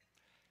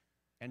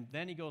 And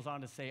then he goes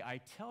on to say,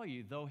 I tell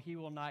you, though he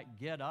will not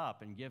get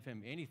up and give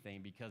him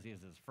anything because he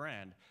is his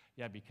friend,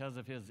 yet because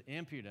of his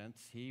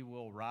impudence, he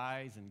will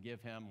rise and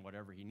give him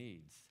whatever he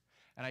needs.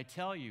 And I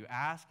tell you,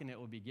 ask and it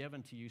will be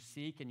given to you,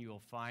 seek and you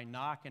will find,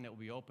 knock and it will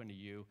be open to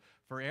you.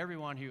 For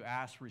everyone who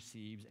asks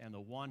receives, and the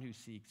one who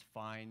seeks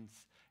finds,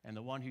 and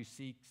the one who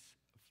seeks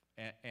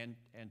and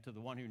to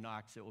the one who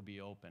knocks it will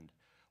be opened.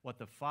 What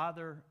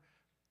father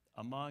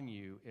among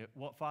you,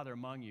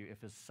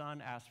 if his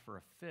son asks for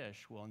a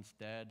fish, will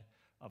instead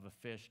of a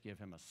fish give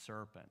him a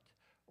serpent?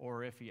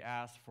 Or if he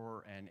asks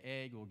for an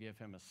egg, will give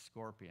him a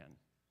scorpion?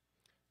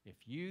 If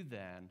you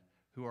then,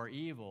 who are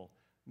evil,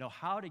 know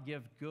how to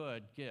give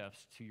good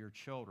gifts to your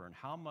children,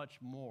 how much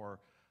more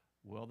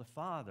will the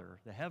Father,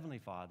 the Heavenly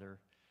Father,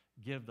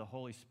 give the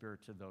Holy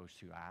Spirit to those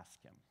who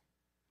ask him?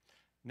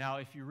 Now,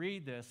 if you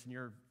read this and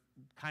you're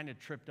kind of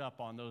tripped up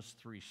on those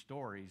three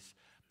stories,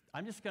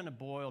 I'm just going to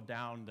boil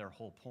down their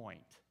whole point.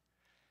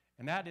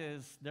 And that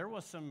is, there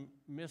was some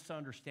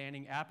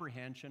misunderstanding,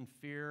 apprehension,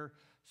 fear,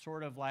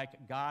 sort of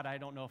like, God, I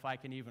don't know if I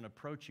can even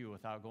approach you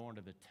without going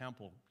to the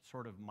temple,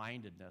 sort of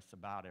mindedness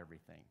about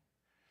everything.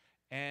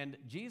 And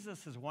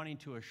Jesus is wanting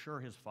to assure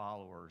his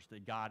followers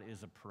that God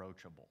is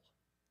approachable,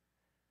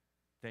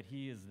 that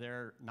he is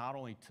there not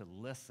only to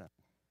listen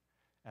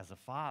as a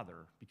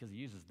father, because he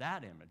uses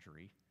that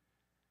imagery,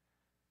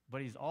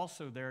 but he's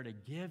also there to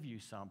give you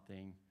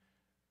something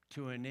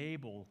to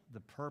enable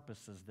the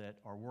purposes that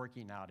are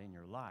working out in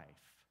your life.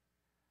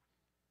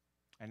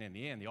 And in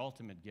the end, the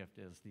ultimate gift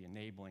is the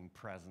enabling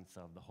presence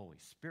of the Holy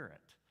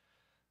Spirit,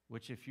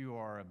 which if you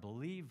are a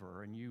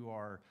believer and you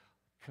are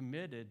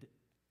committed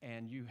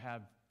and you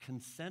have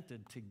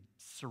consented to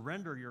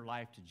surrender your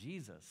life to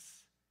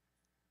Jesus,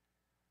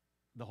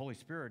 the Holy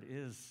Spirit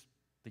is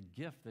the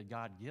gift that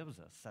God gives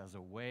us as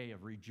a way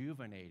of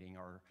rejuvenating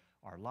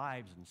our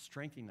lives and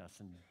strengthening us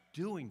and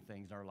doing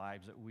things in our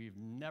lives that we've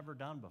never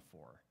done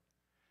before.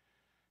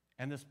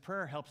 And this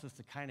prayer helps us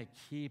to kind of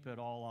keep it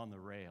all on the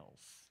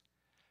rails.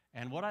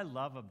 And what I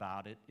love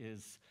about it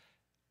is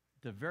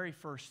the very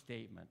first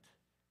statement,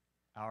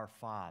 our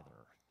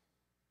Father.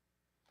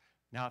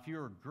 Now, if you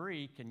were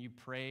Greek and you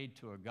prayed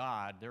to a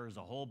god, there was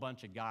a whole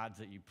bunch of gods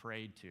that you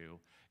prayed to,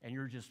 and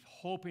you're just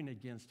hoping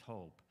against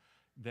hope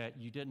that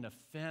you didn't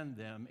offend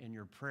them in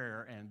your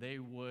prayer, and they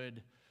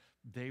would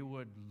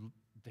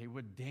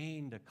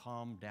deign to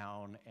come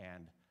down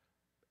and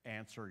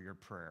answer your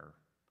prayer.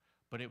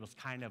 But it was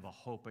kind of a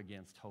hope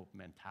against hope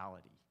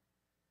mentality.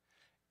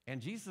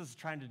 And Jesus is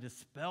trying to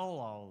dispel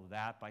all of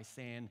that by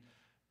saying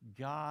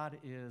God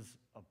is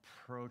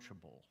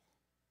approachable.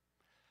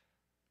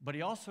 But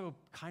he also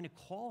kind of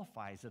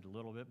qualifies it a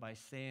little bit by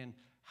saying,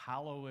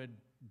 hallowed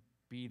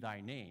be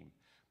thy name.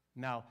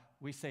 Now,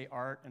 we say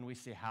art and we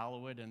say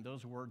hallowed, and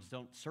those words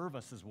don't serve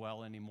us as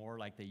well anymore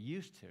like they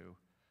used to.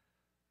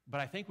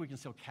 But I think we can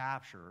still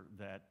capture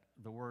that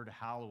the word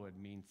hallowed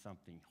means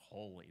something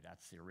holy.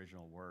 That's the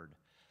original word.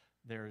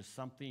 There is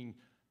something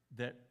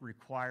that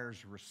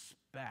requires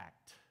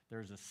respect.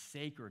 There's a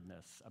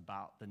sacredness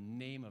about the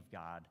name of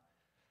God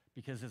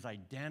because his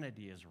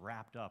identity is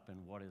wrapped up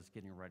in what is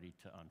getting ready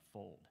to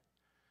unfold.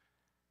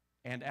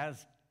 And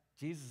as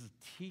Jesus is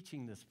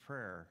teaching this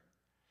prayer,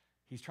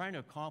 he's trying to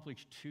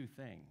accomplish two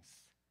things.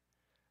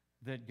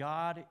 That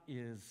God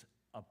is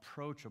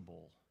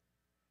approachable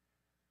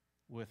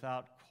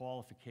without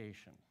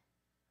qualification,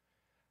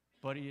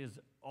 but he is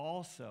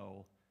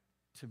also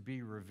to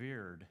be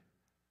revered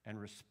and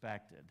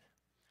respected.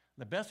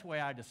 The best way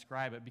I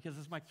describe it, because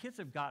as my kids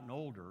have gotten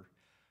older,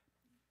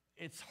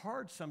 it's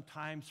hard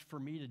sometimes for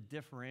me to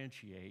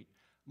differentiate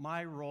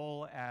my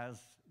role as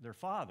their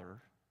father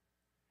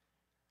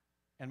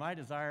and my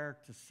desire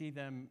to see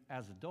them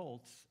as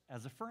adults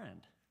as a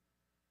friend.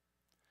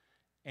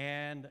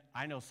 And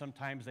I know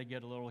sometimes they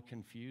get a little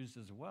confused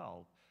as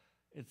well.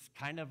 It's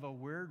kind of a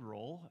weird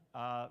role,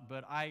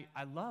 but I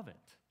love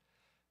it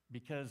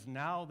because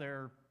now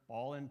they're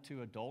all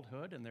into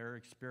adulthood and they're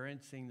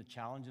experiencing the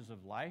challenges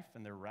of life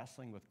and they're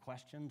wrestling with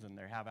questions and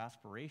they have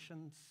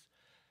aspirations,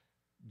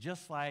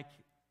 just like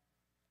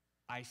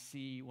I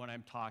see when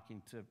I'm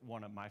talking to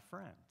one of my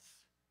friends.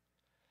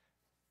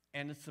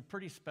 And it's a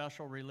pretty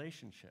special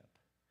relationship.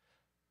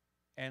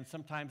 And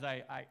sometimes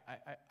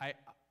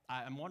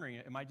I'm wondering,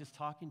 am I just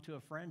talking to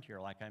a friend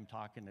here like I'm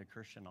talking to a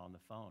Christian on the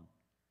phone?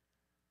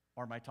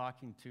 Or am I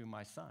talking to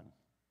my son?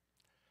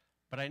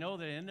 But I know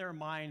that in their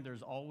mind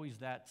there's always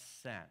that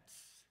sense,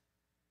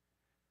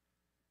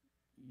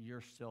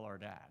 you're still our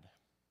dad.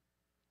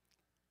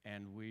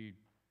 And we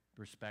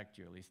respect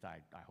you, at least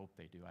I hope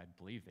they do, I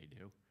believe they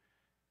do.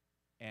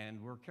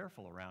 And we're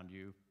careful around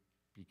you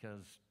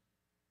because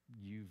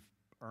you've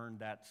earned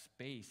that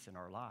space in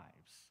our lives.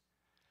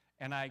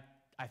 And I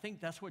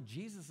think that's what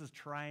Jesus is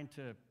trying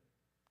to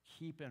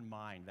keep in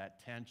mind,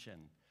 that tension,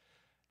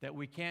 that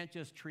we can't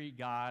just treat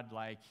God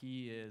like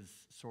he is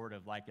sort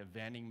of like a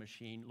vending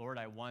machine. Lord,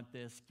 I want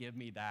this, give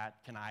me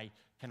that, can I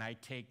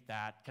take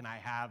that, can I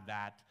have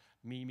that,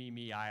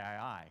 me,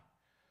 I.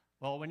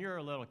 Well, when you're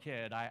a little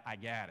kid, I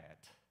get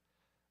it.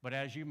 But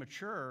as you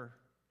mature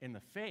in the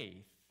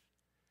faith,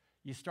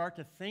 you start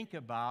to think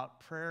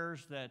about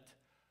prayers that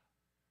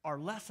are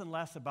less and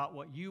less about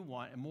what you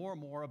want and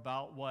more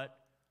about what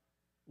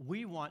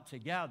we want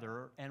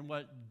together and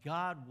what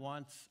God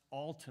wants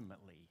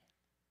ultimately.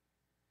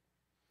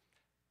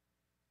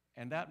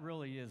 And that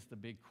really is the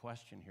big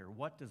question here.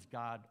 What does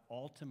God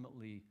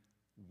ultimately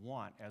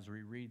want as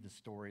we read the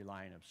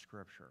storyline of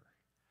Scripture?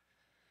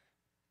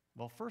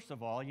 Well, first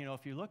of all,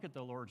 if you look at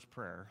the Lord's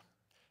Prayer,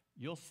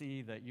 you'll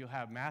see that you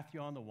have Matthew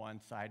on the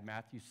one side,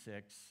 Matthew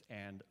 6,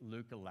 and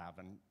Luke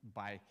 11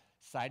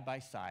 side by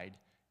side,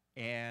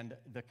 and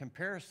the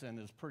comparison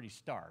is pretty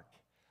stark.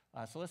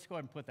 So let's go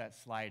ahead and put that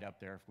slide up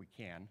there if we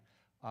can.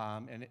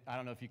 And I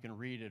don't know if you can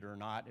read it or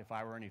not. If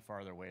I were any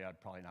farther away,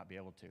 I'd probably not be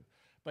able to.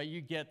 But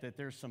you get that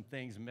there's some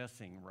things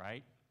missing,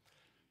 right?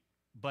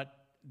 But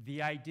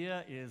the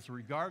idea is,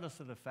 regardless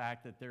of the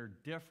fact that they're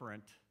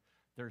different,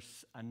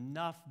 there's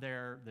enough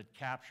there that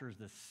captures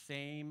the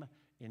same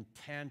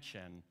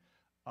intention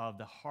of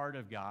the heart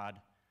of God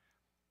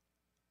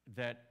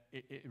that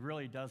it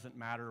really doesn't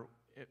matter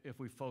if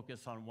we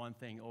focus on one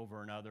thing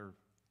over another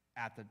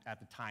at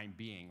the time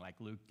being, like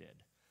Luke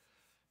did.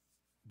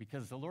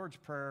 Because the Lord's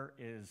Prayer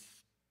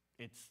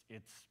it's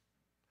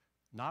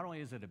not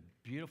only is it a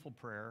beautiful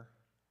prayer,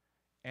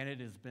 and it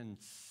has been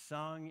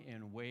sung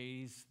in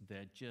ways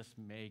that just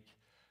makes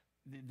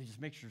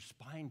your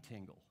spine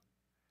tingle.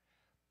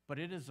 But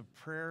it is a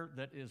prayer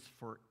that is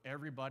for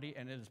everybody,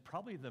 and it is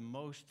probably the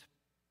most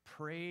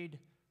prayed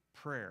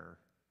prayer,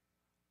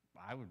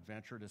 I would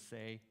venture to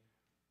say,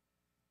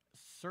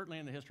 certainly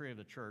in the history of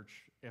the church,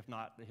 if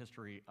not the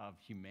history of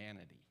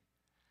humanity.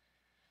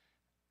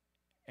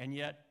 And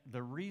yet,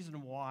 the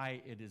reason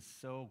why it is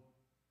so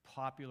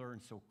popular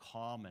and so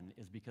common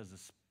is because the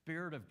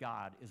Spirit of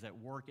God is at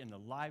work in the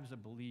lives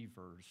of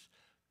believers,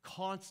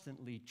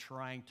 constantly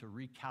trying to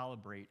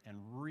recalibrate and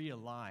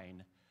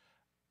realign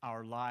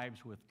our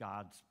lives with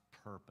God's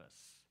purpose.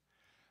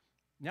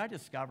 Now, I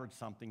discovered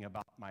something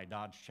about my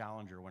Dodge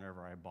Challenger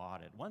whenever I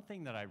bought it. One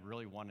thing that I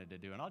really wanted to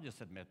do, and I'll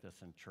just admit this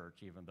in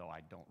church, even though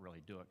I don't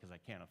really do it because I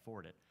can't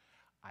afford it,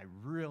 I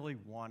really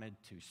wanted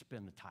to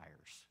spin the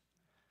tires.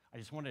 I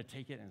just wanted to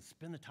take it and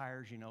spin the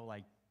tires,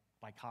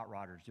 like hot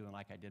rodders doing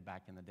like I did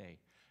back in the day.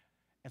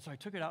 And so I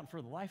took it out, and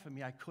for the life of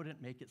me, I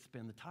couldn't make it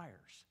spin the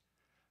tires.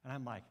 And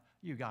I'm like,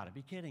 you got to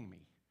be kidding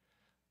me.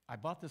 I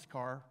bought this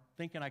car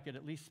thinking I could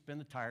at least spin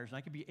the tires, and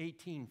I could be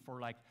 18 for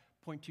like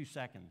 0.2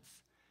 seconds.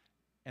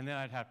 And then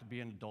I'd have to be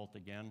an adult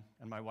again,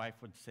 and my wife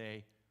would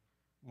say,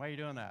 why are you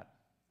doing that?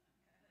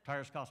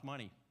 Tires cost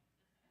money.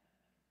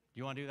 Do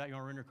you want to do that? You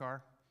want to ruin your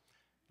car?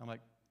 I'm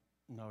like,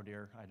 no,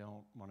 dear, I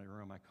don't want to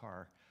ruin my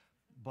car,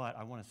 but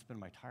I want to spin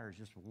my tires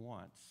just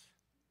once.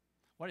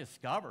 What I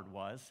discovered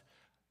was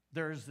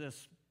there's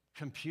this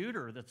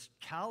computer that's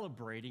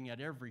calibrating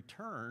at every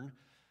turn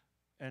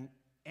an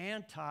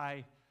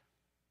anti-spin,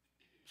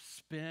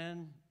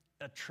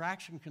 a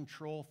traction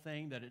control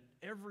thing that at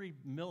every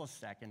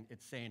millisecond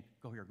it's saying,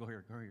 go here, go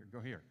here, go here, go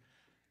here.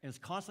 And it's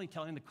constantly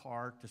telling the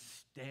car to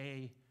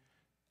stay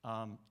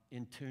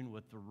in tune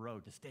with the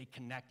road, to stay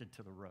connected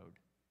to the road.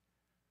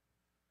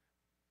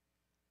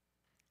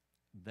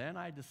 Then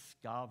I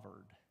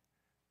discovered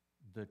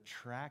the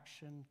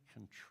traction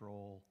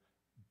control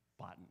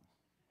button.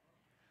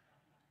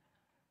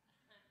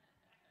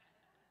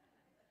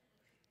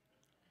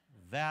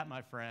 That,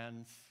 my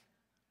friends,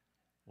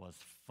 was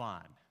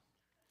fun.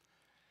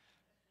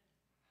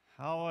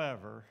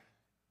 However,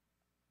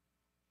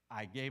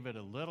 I gave it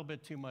a little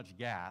bit too much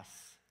gas.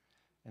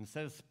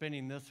 Instead of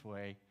spinning this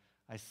way,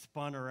 I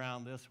spun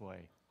around this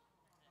way.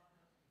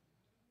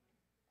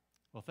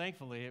 Well,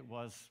 thankfully, it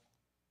was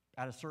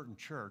at a certain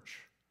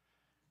church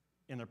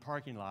in their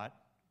parking lot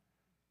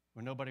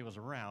when nobody was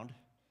around,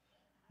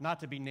 not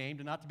to be named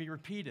and not to be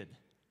repeated.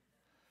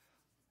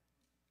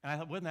 And I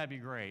thought, wouldn't that be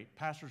great?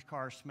 Pastor's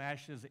car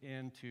smashes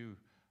into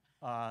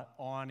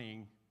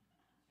awning.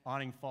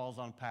 Awning falls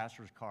on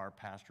pastor's car.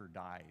 Pastor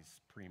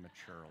dies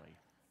prematurely.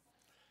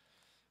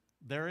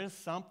 There is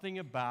something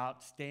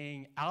about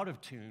staying out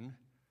of tune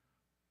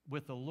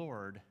with the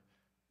Lord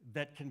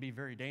that can be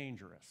very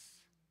dangerous.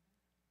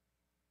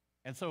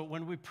 And so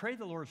when we pray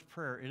the Lord's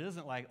Prayer, it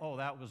isn't like, oh,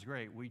 that was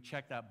great. We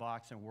checked that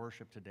box in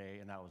worship today,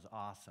 and that was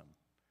awesome.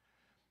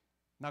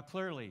 Now,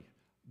 clearly,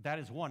 that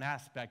is one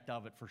aspect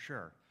of it for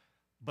sure.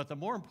 But the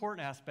more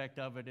important aspect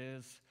of it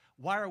is,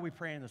 why are we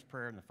praying this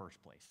prayer in the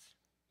first place?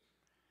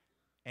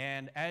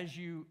 And as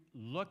you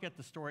look at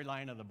the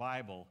storyline of the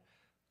Bible,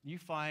 you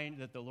find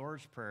that the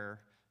Lord's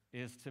Prayer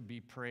is to be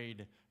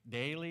prayed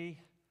daily,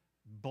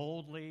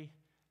 boldly,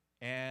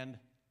 and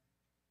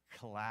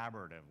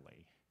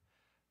collaboratively.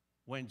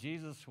 When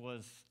Jesus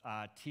was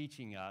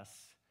teaching us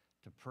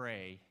to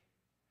pray,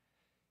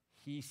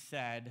 he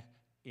said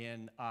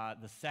in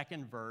the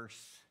second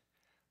verse,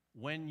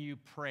 when you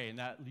pray, and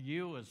that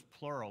you is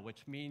plural,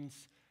 which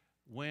means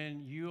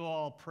when you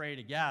all pray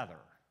together.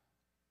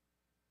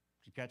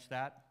 Did you catch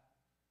that?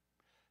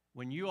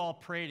 When you all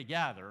pray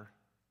together,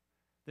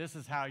 this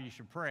is how you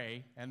should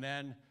pray. And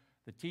then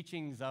the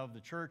teachings of the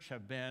church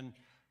have been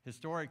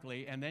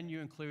historically, and then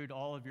you include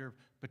all of your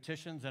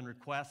petitions and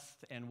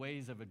requests and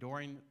ways of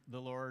adoring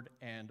the Lord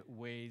and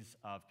ways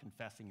of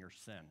confessing your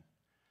sin.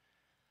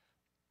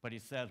 But he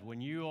says,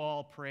 when you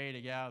all pray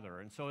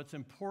together. And so it's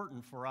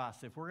important for us,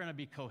 if we're going to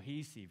be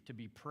cohesive, to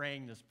be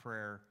praying this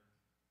prayer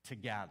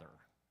together.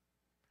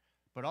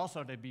 But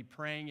also to be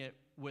praying it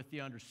with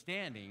the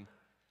understanding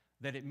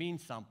that it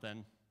means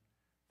something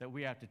that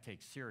we have to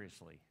take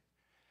seriously.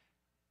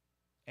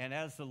 And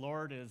as the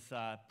Lord is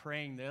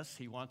praying this,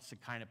 he wants to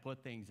kind of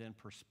put things in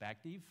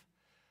perspective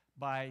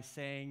by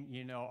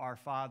saying, our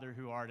Father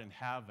who art in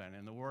heaven.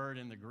 And the word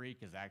in the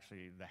Greek is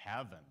actually the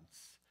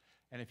heavens.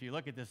 And if you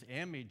look at this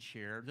image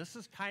here, this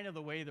is kind of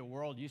the way the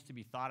world used to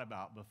be thought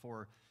about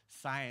before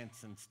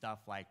science and stuff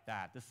like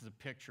that. This is a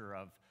picture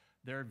of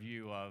their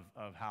view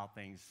of how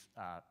things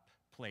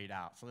played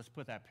out. So let's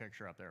put that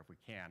picture up there if we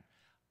can.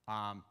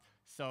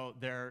 So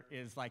there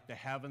is like the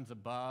heavens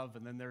above,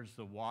 and then there's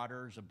the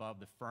waters above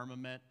the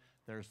firmament.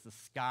 There's the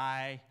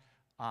sky,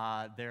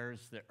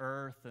 there's the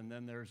earth, and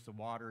then there's the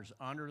waters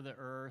under the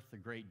earth, the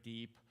great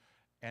deep.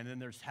 And then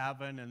there's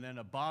heaven, and then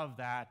above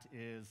that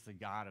is the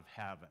God of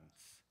heavens.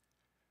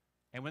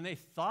 And when they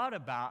thought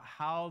about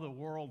how the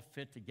world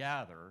fit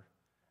together,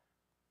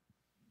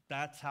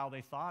 that's how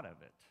they thought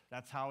of it.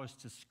 That's how it's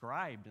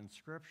described in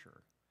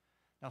Scripture.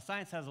 Now,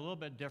 science has a little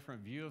bit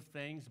different view of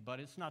things,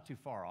 but it's not too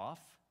far off.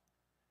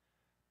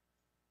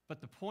 But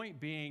the point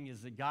being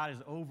is that God is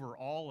over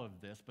all of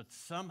this, but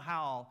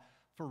somehow,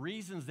 for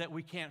reasons that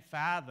we can't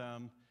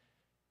fathom,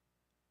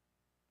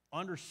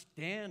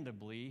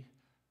 understandably,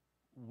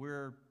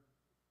 we're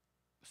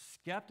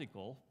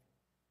skeptical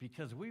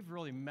because we've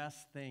really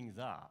messed things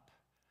up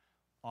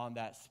on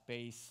that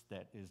space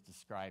that is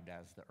described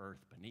as the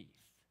earth beneath.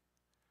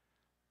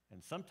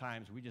 And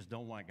sometimes we just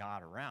don't want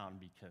God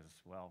around because,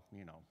 well,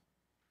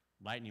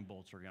 lightning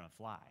bolts are going to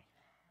fly.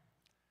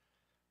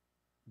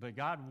 But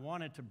God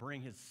wanted to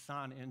bring his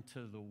Son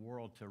into the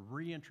world to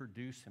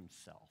reintroduce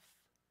himself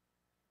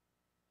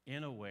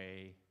in a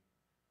way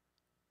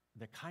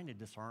that kind of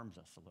disarms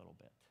us a little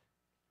bit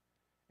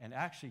and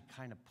actually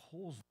kind of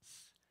pulls us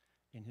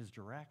in his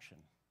direction,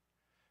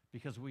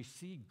 because we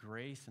see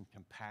grace and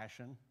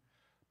compassion,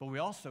 but we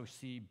also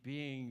see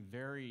being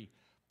very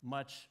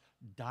much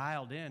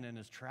dialed in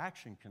his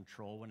traction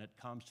control when it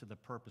comes to the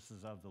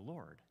purposes of the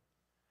Lord.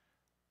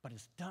 But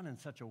it's done in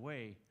such a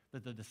way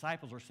that the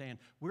disciples are saying,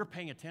 we're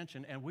paying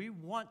attention and we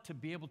want to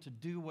be able to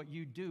do what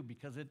you do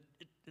because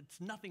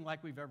it's nothing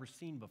like we've ever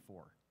seen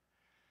before.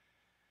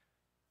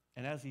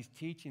 And as he's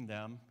teaching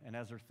them and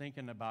as they're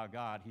thinking about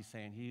God, he's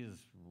saying he is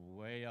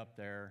way up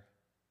there,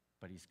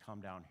 but he's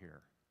come down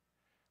here.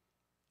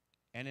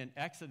 And in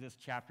Exodus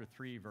chapter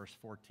 3, verse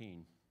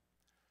 14,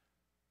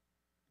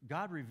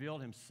 God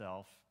revealed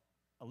himself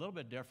a little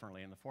bit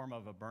differently in the form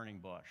of a burning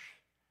bush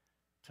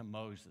to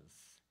Moses.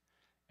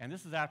 And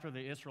this is after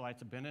the Israelites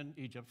have been in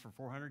Egypt for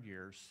 400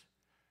 years.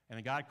 And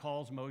then God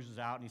calls Moses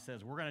out and he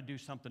says, we're going to do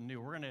something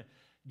new. We're going to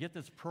get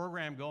this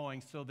program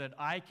going so that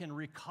I can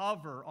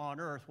recover on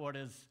earth what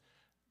is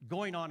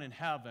going on in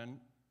heaven,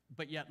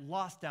 but yet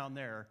lost down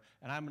there.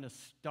 And I'm going to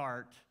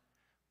start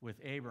with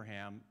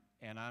Abraham,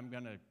 and I'm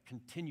going to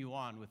continue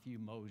on with you,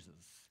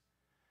 Moses.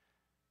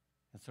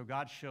 And so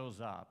God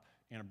shows up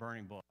in a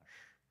burning bush.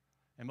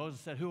 And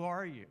Moses said, who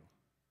are you?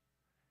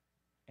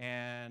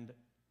 And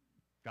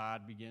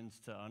God begins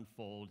to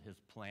unfold his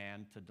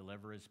plan to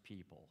deliver his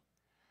people.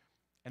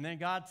 And then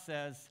God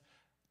says,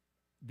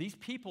 these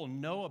people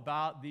know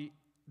about the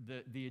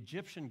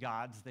Egyptian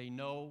gods. They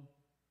know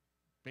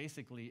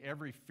basically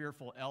every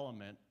fearful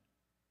element,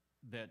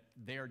 that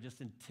they are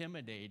just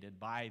intimidated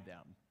by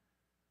them.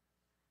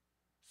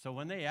 So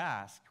when they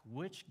ask,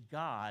 which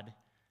God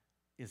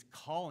is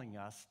calling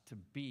us to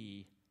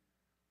be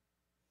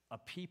a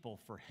people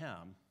for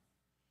him,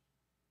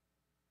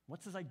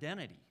 what's his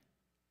identity?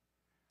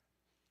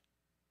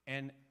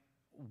 And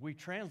we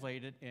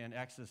translate it in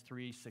Exodus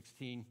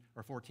 3:16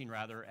 or 14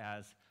 rather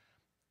as,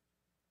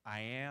 I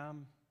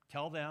am,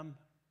 tell them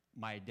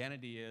my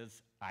identity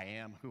is I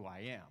am who I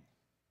am.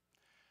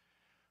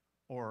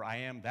 Or I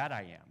am that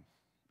I am.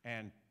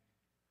 And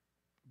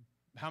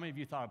how many of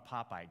you thought of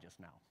Popeye just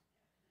now?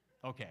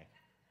 Okay.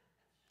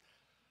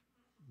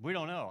 We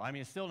don't know. I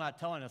mean, it's still not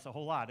telling us a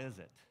whole lot, is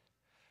it?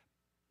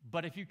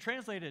 But if you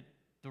translate it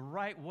the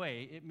right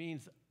way, it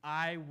means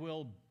I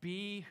will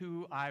be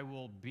who I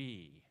will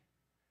be.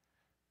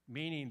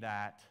 Meaning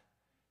that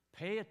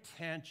pay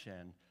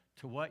attention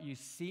to what you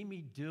see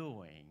me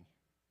doing,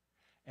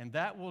 and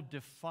that will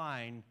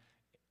define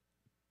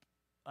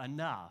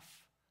enough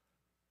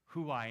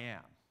who I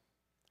am.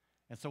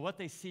 And so what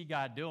they see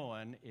God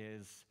doing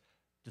is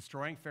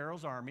destroying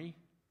Pharaoh's army,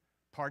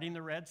 parting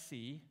the Red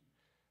Sea,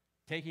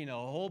 taking a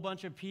whole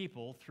bunch of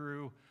people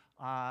through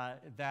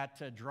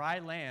that dry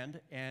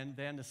land, and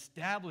then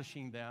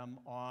establishing them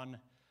on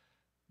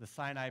the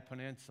Sinai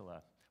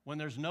Peninsula. When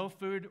there's no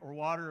food or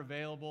water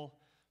available,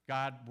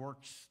 God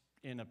works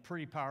in a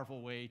pretty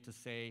powerful way to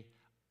say,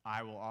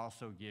 I will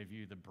also give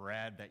you the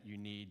bread that you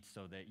need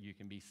so that you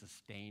can be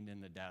sustained in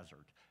the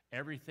desert.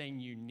 Everything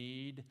you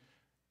need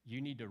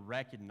to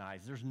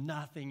recognize there's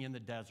nothing in the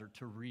desert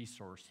to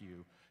resource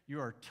you. You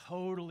are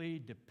totally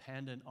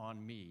dependent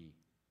on me.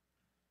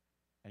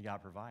 And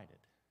God provided.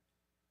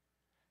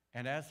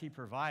 And as he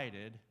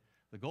provided,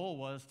 the goal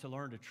was to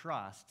learn to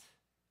trust.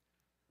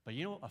 But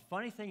you know, a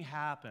funny thing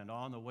happened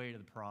on the way to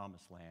the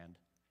promised land.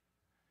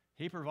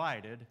 He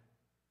provided,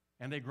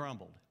 and they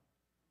grumbled.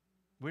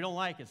 We don't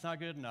like it. It's not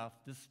good enough.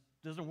 This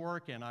isn't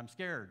working. I'm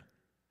scared.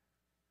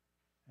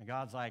 And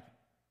God's like,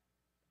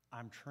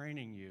 I'm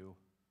training you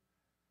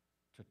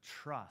to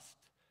trust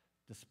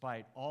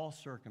despite all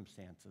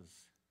circumstances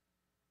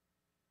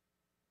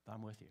that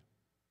I'm with you,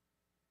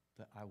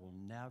 that I will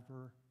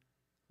never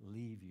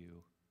leave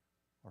you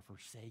or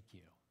forsake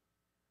you.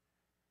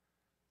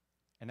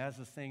 And as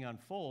this thing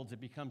unfolds, it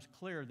becomes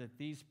clear that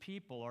these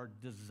people are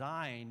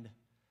designed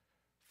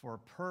for a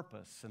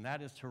purpose, and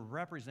that is to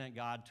represent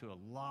God to a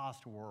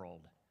lost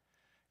world.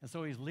 And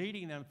so he's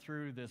leading them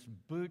through this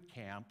boot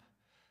camp,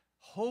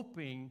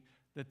 hoping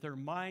that their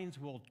minds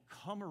will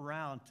come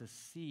around to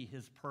see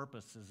his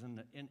purposes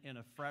in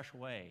a fresh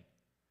way.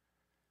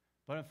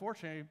 But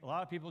unfortunately, a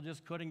lot of people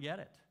just couldn't get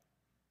it.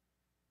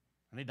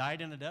 And they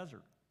died in the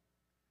desert.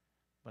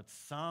 But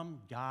some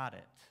got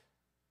it.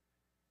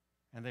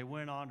 And they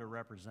went on to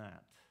represent.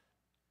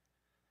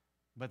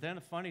 But then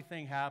a funny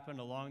thing happened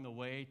along the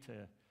way to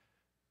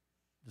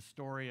the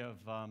story of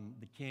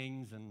the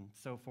kings and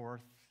so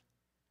forth.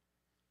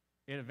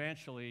 It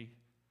eventually,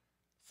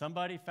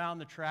 somebody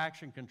found the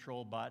traction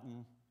control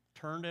button,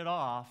 turned it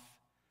off,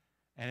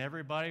 and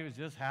everybody was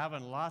just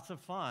having lots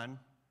of fun,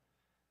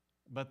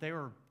 but they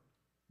were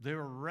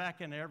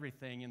wrecking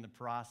everything in the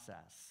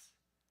process.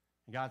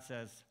 And God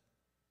says,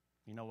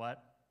 you know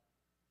what?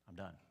 I'm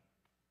done.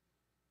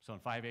 So in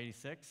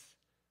 586,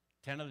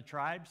 10 of the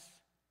tribes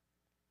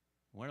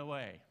went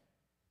away.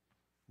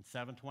 In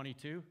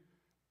 722,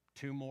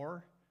 2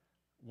 more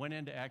went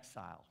into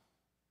exile.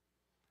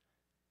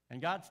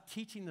 And God's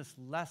teaching this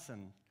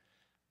lesson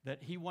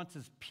that he wants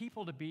his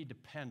people to be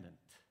dependent.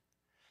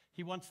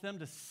 He wants them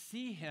to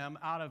see him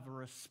out of a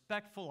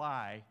respectful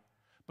eye,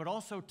 but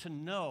also to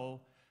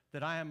know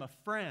that I am a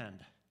friend,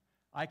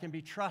 I can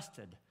be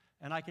trusted,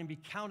 and I can be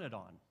counted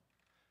on.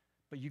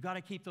 But you got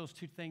to keep those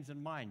 2 things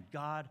in mind.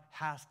 God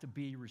has to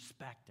be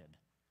respected.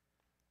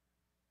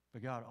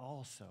 But God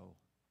also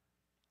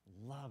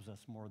loves us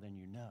more than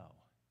you know.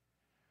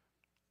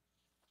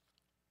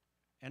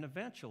 And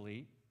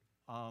eventually,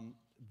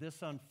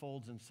 this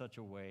unfolds in such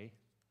a way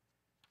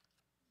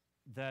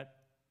that,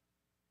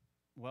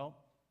 well,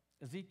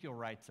 Ezekiel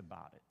writes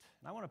about it.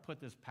 And I want to put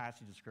this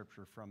passage of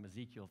scripture from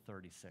Ezekiel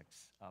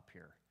 36 up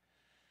here.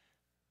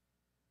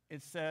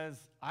 It says,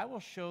 I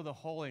will show the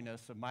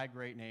holiness of my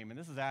great name. And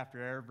this is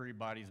after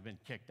everybody's been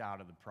kicked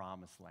out of the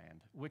promised land,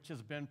 which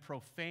has been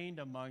profaned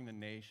among the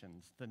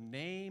nations. The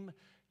name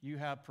you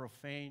have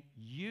profaned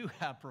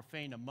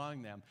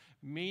among them,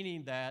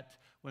 meaning that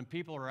when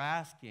people are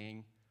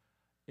asking,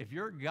 if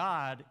your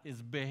God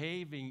is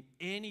behaving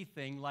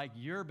anything like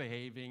you're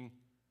behaving,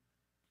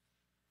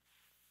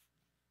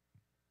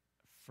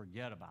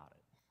 forget about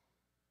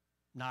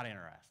it. Not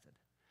interested.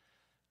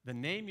 The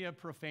name you have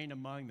profaned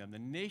among them. The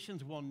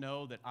nations will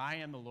know that I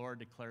am the Lord,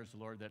 declares the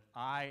Lord, that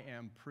I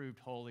am proved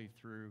holy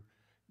through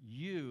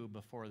you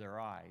before their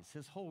eyes.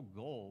 His whole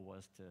goal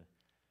was to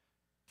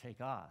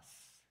take us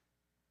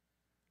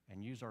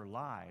and use our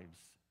lives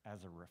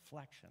as a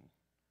reflection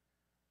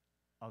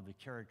of the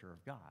character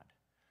of God.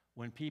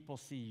 When people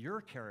see your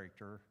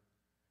character,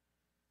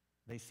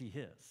 they see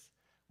his.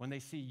 When they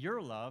see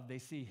your love, they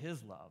see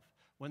his love.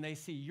 When they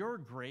see your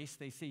grace,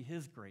 they see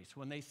his grace.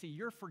 When they see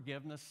your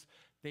forgiveness,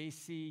 they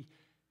see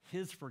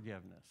his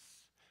forgiveness.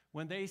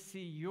 When they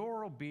see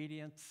your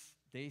obedience,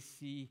 they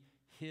see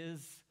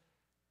his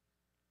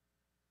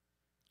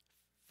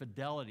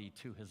fidelity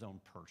to his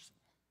own person.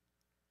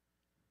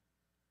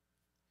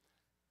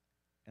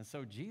 And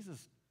so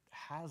Jesus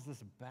has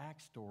this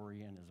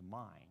backstory in his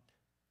mind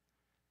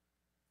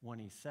when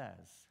he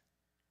says,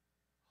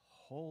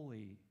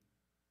 holy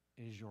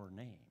is your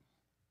name.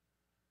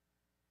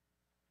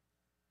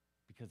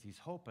 Because he's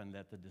hoping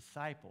that the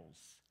disciples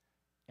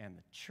and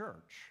the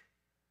church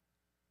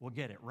will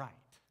get it right.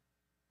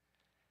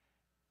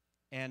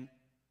 And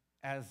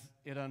as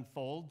it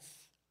unfolds,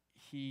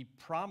 he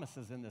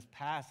promises in this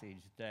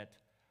passage that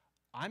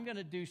I'm going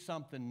to do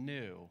something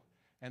new,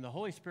 and the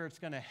Holy Spirit's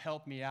going to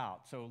help me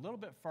out. So a little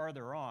bit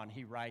farther on,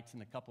 he writes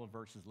in a couple of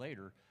verses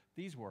later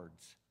these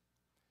words.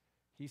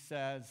 He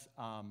says,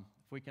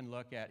 if we can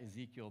look at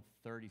Ezekiel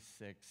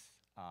 36,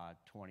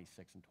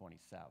 26 and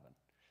 27.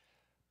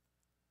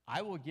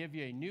 I will give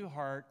you a new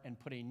heart and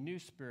put a new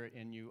spirit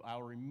in you. I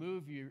will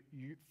remove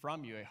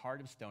from you a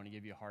heart of stone and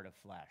give you a heart of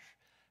flesh.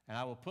 And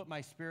I will put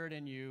my spirit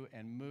in you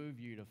and move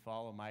you to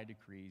follow my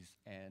decrees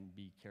and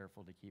be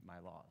careful to keep my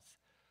laws.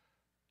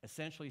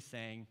 Essentially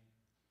saying,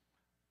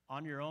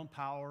 on your own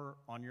power,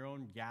 on your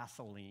own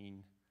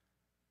gasoline,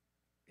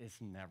 it's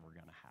never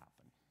going to happen.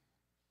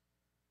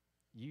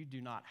 You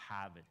do not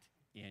have it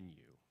in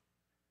you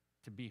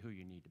to be who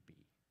you need to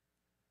be.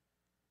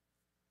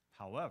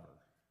 However,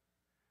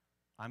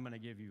 I'm going to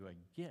give you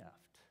a gift,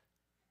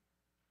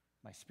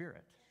 my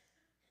spirit.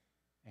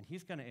 And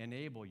he's going to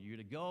enable you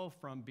to go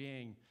from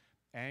being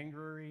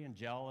angry and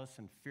jealous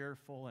and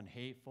fearful and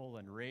hateful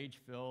and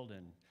rage-filled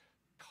and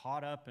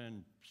caught up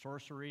in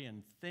sorcery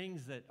and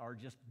things that are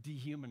just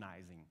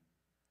dehumanizing.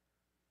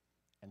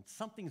 And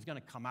something's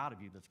going to come out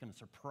of you that's going to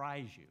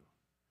surprise you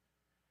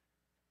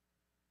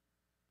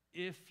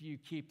if you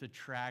keep the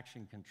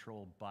traction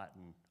control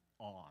button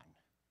on.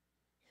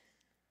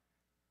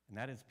 And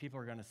that is, people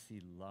are going to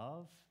see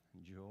love,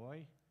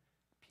 joy,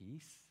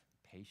 peace,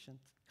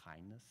 patience,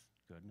 kindness,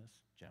 goodness,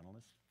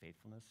 gentleness,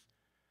 faithfulness,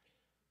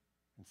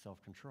 and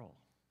self-control.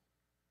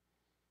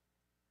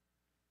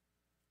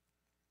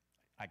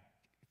 I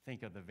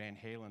think of the Van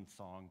Halen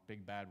song,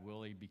 Big Bad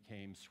Willie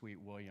became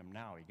Sweet William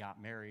now. He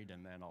got married,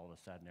 and then all of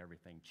a sudden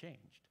everything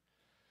changed.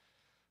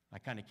 I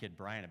kind of kid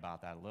Brian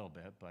about that a little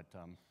bit, but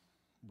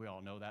we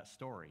all know that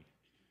story.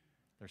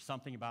 There's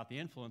something about the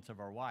influence of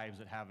our wives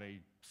that have a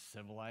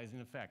civilizing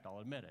effect, I'll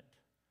admit it.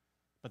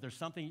 But there's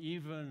something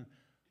even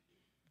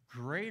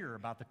greater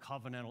about the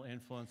covenantal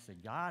influence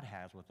that God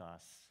has with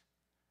us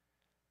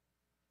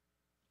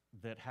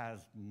that has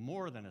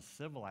more than a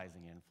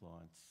civilizing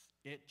influence.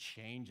 It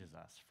changes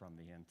us from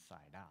the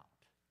inside out.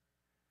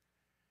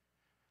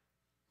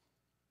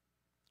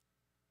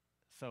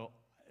 So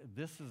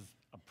this is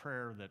a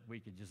prayer that we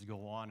could just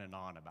go on and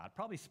on about.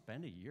 Probably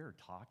spend a year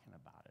talking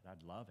about it.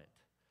 I'd love it.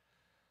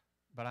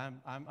 But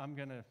I'm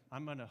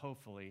gonna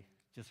hopefully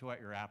just whet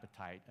your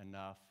appetite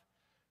enough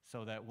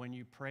so that when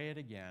you pray it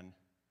again,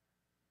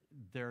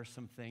 there are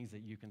some things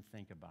that you can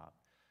think about.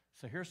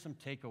 So here's some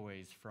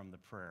takeaways from the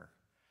prayer.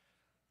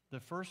 The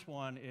first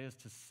one is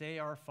to say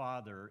our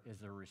Father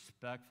is a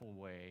respectful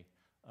way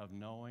of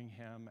knowing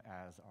him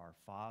as our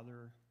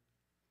Father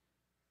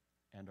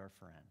and our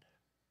friend.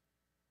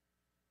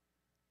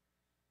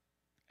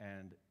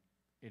 And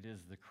it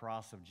is the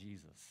cross of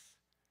Jesus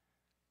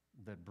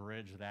that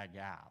bridged that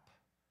gap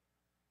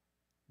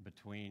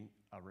between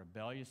a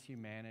rebellious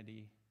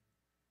humanity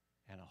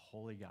and a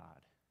holy God.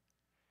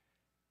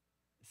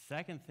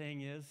 Second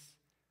thing is,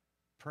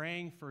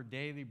 praying for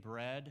daily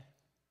bread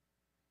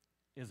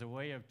is a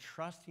way of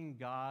trusting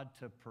God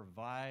to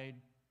provide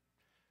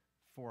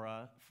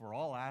for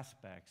all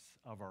aspects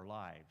of our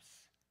lives,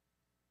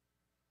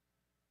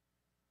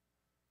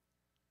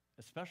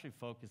 especially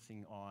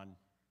focusing on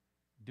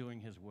doing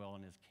his will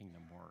and his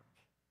kingdom work.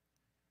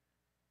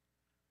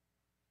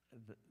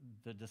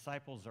 The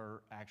disciples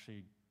are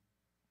actually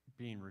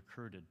being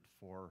recruited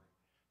for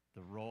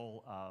the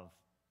role of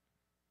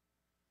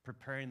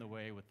preparing the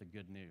way with the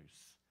good news.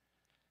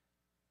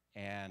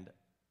 And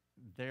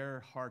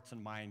their hearts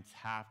and minds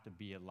have to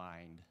be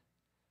aligned.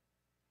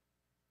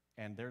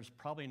 And there's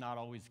probably not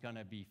always going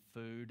to be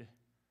food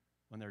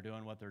when they're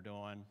doing what they're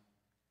doing.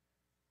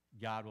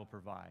 God will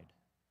provide.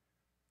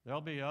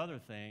 There'll be other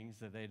things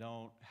that they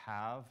don't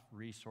have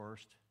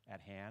resourced at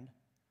hand.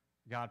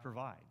 God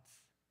provides.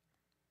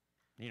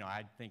 You know,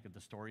 I think of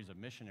the stories of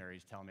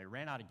missionaries telling me,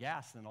 ran out of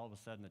gas, and then all of a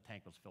sudden the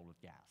tank was filled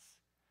with gas.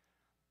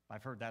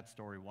 I've heard that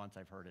story once,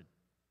 I've heard it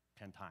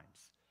 10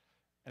 times.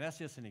 And that's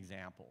just an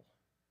example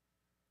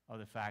of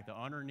the fact that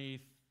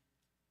underneath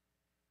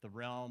the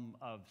realm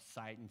of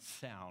sight and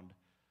sound,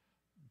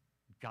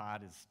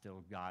 God is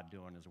still God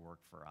doing his work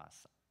for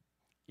us,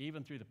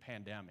 even through the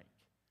pandemic.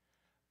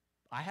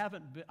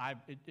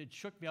 It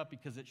shook me up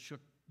because it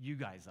shook you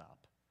guys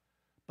up.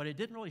 But it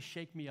didn't really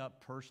shake me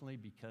up personally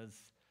because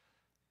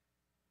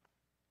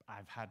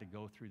I've had to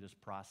go through this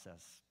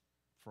process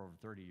for over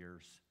 30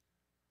 years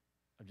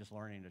of just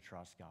learning to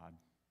trust God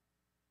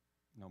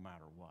no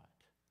matter what.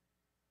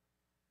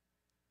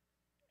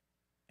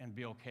 And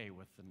be okay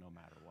with the no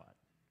matter what.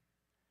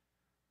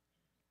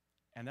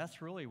 And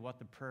that's really what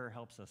the prayer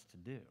helps us to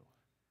do.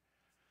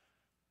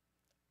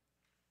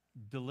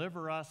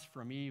 Deliver us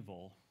from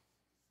evil.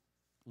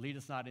 Lead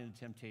us not into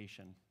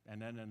temptation.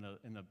 And then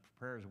in the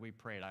prayers we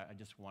prayed, I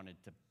just wanted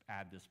to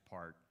add this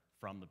part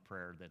from the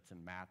prayer that's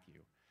in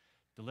Matthew.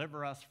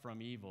 Deliver us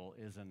from evil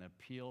is an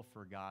appeal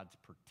for God's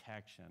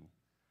protection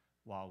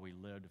while we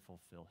live to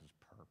fulfill his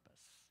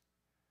purpose.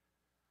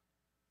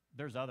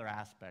 There's other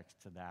aspects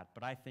to that,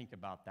 but I think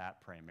about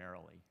that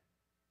primarily.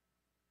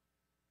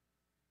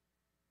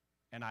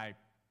 And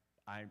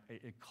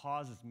it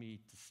causes me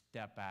to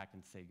step back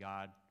and say,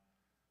 God,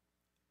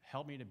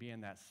 help me to be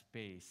in that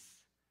space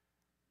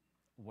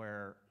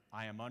where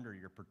I am under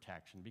your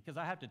protection. Because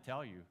I have to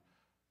tell you,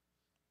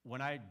 when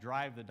I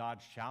drive the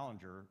Dodge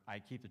Challenger, I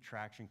keep the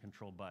traction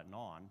control button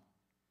on.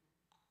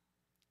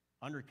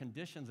 Under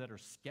conditions that are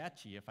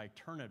sketchy, if I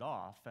turn it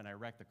off and I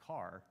wreck the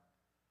car,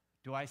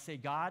 do I say,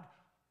 God,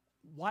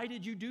 why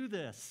did you do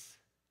this?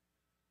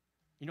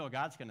 You know what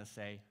God's going to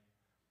say?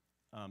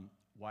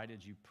 Why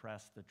did you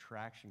press the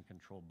traction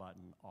control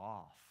button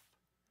off?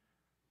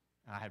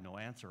 And I have no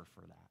answer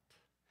for that.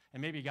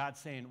 And maybe God's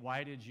saying,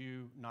 why did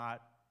you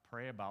not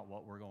pray about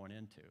what we're going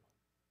into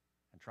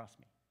and trust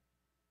me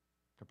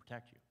to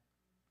protect you?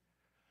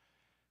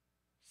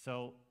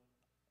 So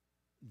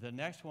the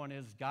next one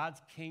is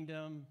God's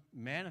kingdom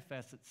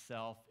manifests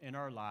itself in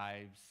our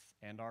lives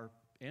and our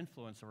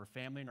influence of our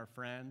family and our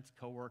friends,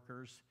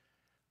 coworkers,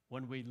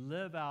 when we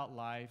live out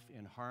life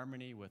in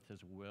harmony with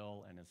his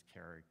will and his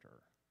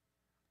character.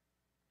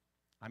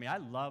 I mean, I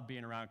love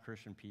being around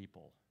Christian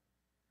people,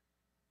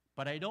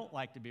 but I don't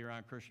like to be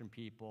around Christian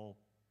people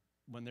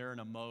when they're in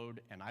a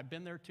mode, and I've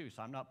been there too,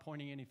 so I'm not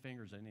pointing any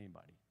fingers at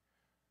anybody,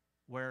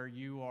 where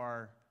you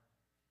are,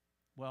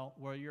 well,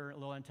 where you're a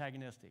little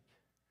antagonistic,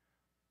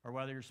 or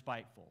whether you're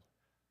spiteful,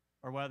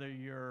 or whether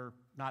you're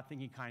not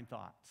thinking kind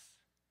thoughts.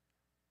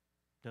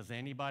 Does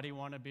anybody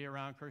want to be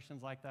around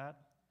Christians like that?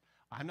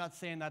 I'm not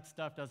saying that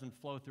stuff doesn't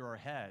flow through our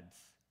heads,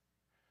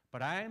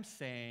 but I am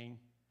saying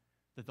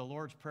that the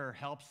Lord's Prayer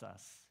helps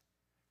us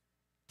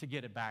to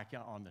get it back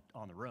on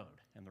the road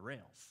and the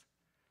rails.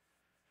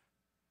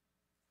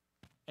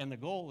 And the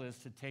goal is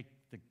to take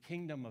the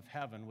kingdom of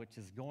heaven, which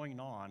is going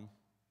on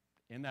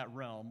in that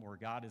realm where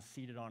God is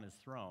seated on his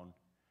throne,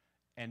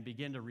 and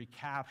begin to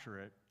recapture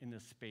it in the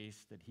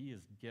space that he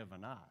has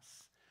given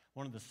us.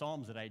 One of the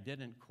Psalms that I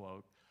didn't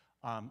quote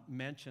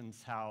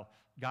mentions how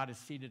God is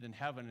seated in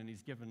heaven and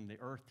he's given the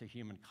earth to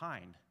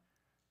humankind.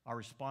 Our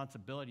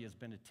responsibility has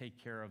been to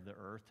take care of the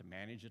earth, to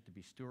manage it, to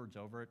be stewards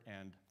over it,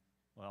 and,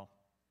 well,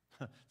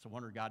 it's a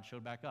wonder God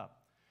showed back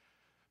up.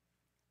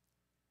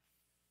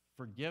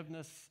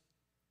 Forgiveness,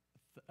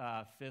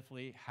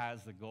 fifthly,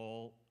 has the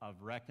goal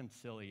of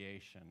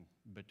reconciliation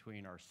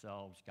between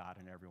ourselves, God,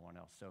 and everyone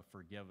else. So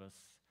forgive us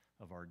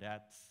of our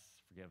debts,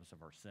 forgive us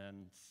of our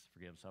sins,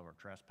 forgive us of our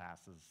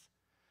trespasses.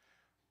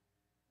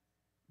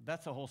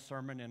 That's a whole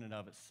sermon in and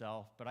of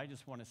itself, but I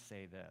just want to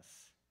say this.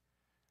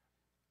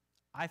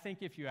 I think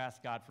if you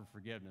ask God for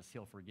forgiveness,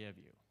 he'll forgive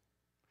you.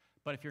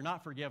 But if you're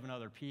not forgiving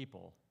other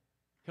people,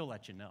 he'll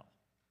let you know.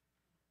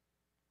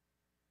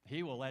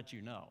 He will let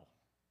you know.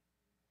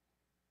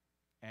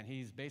 And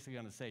he's basically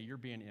going to say, you're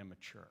being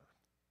immature.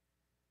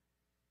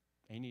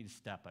 And you need to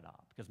step it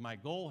up. Because my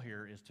goal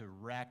here is to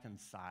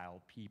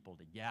reconcile people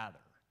together.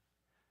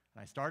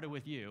 And I started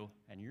with you,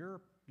 and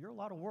you're a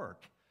lot of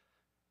work.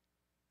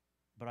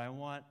 But I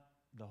want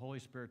the Holy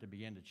Spirit to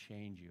begin to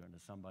change you into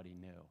somebody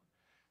new.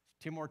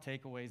 2 more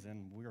takeaways,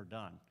 and we are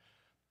done.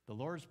 The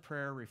Lord's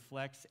Prayer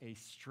reflects a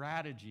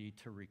strategy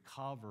to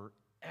recover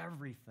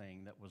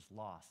everything that was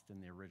lost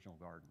in the original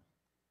garden.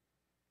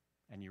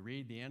 And you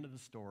read the end of the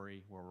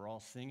story where we're all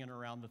singing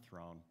around the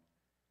throne.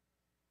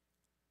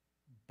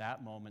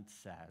 That moment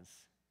says,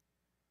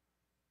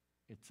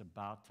 it's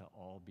about to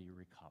all be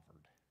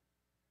recovered.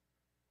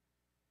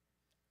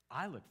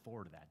 I look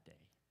forward to that day.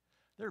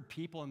 There are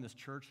people in this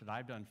church that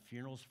I've done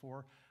funerals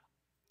for.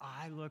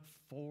 I look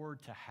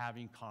forward to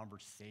having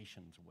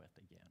conversations with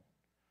again.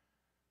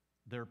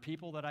 There are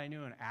people that I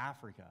knew in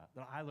Africa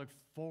that I look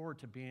forward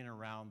to being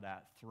around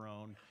that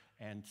throne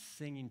and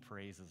singing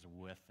praises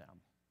with them.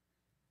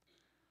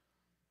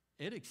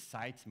 It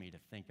excites me to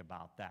think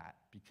about that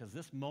because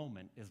this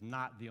moment is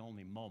not the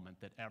only moment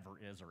that ever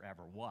is or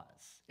ever was.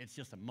 It's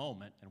just a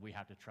moment, and we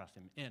have to trust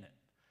him in it.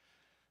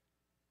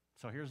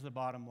 So here's the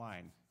bottom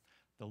line.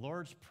 The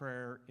Lord's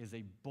Prayer is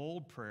a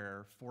bold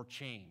prayer for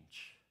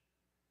change,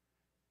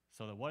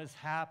 so that what is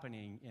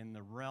happening in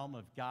the realm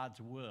of God's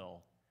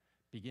will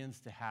begins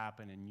to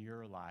happen in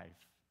your life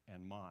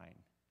and mine.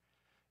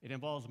 It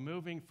involves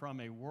moving from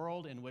a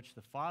world in which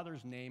the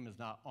Father's name is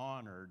not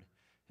honored,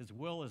 his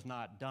will is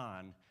not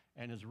done,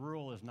 and his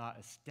rule is not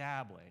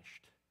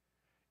established,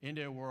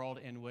 into a world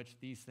in which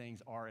these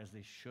things are as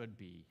they should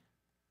be.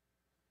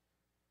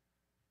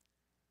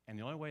 And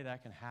the only way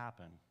that can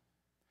happen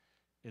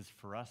is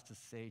for us to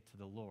say to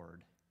the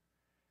Lord,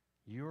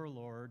 you're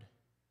Lord,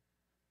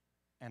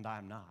 and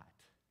I'm not.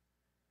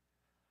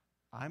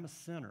 I'm a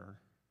sinner,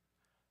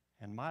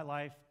 and my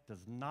life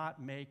is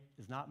not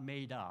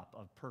made up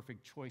of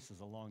perfect choices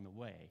along the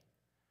way,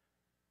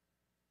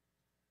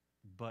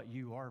 but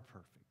you are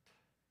perfect.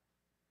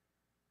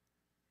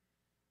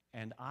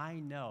 And I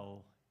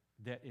know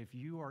that if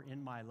you are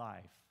in my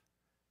life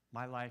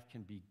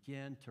can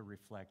begin to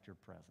reflect your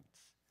presence.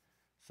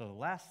 So the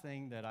last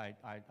thing that I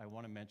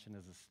want to mention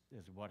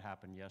is what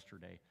happened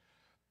yesterday.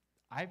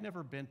 I've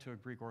never been to a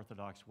Greek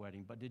Orthodox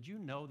wedding, but did you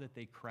know that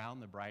they crown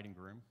the bride and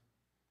groom?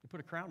 They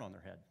put a crown on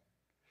their head.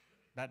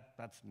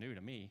 That's new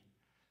to me.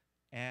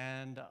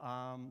 And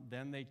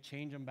then they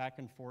change them back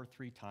and forth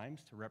 3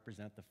 times to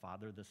represent the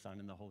Father, the Son,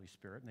 and the Holy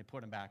Spirit, and they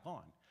put them back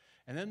on.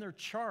 And then they're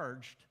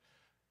charged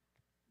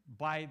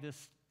by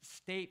this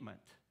statement,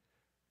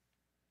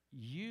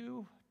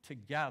 you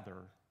together,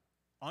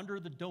 under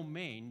the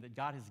domain that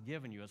God has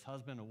given you as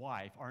husband and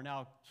wife, are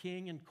now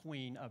king and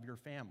queen of your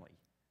family.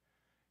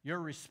 You're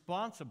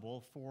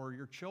responsible for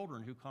your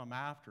children who come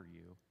after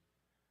you.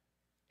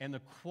 And the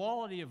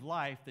quality of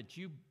life that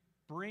you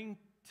bring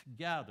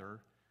together,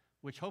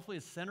 which hopefully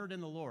is centered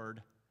in the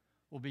Lord,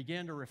 will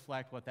begin to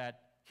reflect what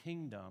that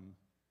kingdom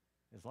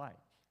is like.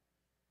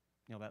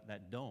 You know,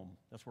 that dome,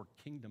 that's where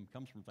kingdom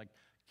comes from. It's like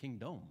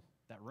kingdom,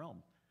 that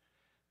realm.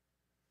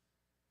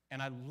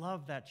 And I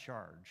love that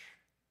charge.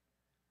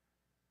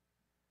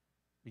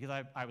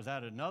 Because I was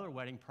at another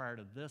wedding prior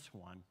to this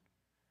one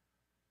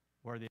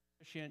where the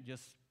officiant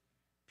just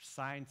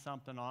signed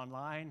something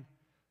online,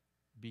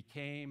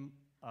 became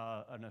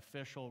an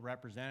official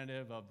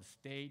representative of the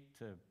state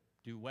to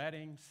do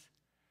weddings.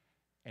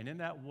 And in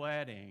that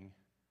wedding,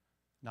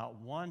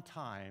 not one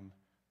time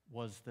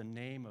was the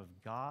name of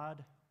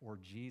God or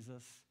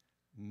Jesus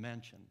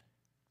mentioned.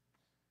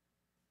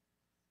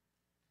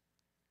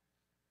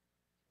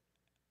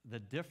 The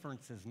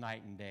difference is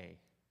night and day.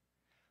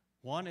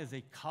 One is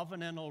a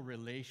covenantal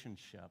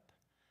relationship.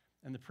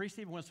 And the priest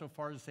even went so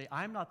far as to say,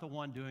 I'm not the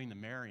one doing the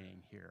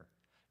marrying here.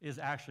 It is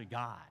actually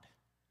God.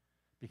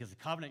 Because the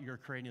covenant you're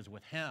creating is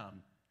with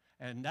him.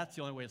 And that's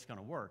the only way it's going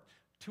to work.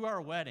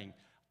 2-hour wedding.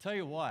 Tell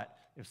you what,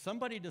 if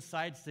somebody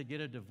decides to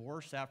get a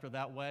divorce after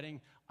that wedding,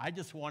 I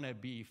just want to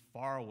be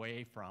far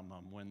away from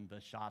them when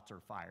the shots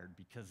are fired,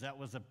 because that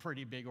was a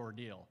pretty big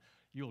ordeal.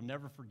 You'll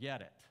never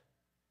forget it.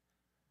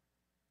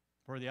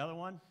 For the other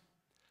one,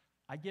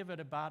 I give it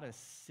about a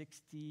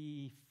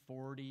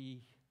 60-40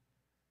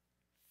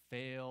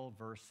 fail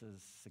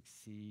versus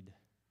succeed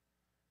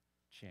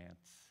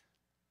chance,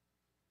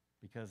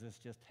 because it's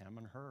just him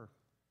and her.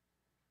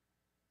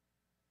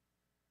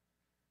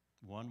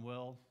 One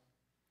will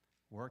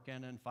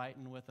working and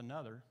fighting with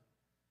another.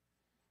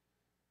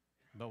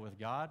 But with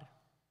God,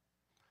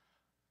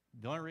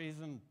 the only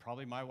reason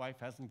probably my wife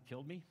hasn't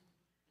killed me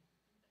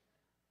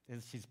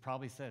is she's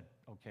probably said,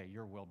 okay,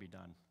 your will be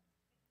done.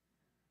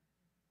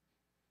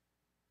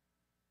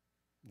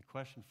 The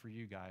question for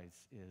you guys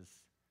is,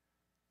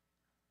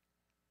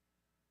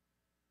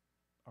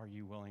 are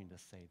you willing to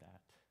say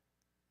that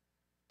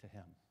to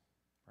him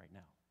right now?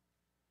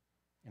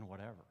 In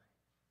whatever.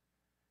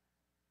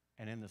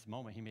 And in this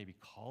moment, he may be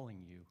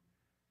calling you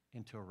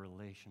into a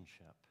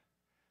relationship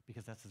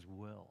because that's his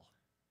will.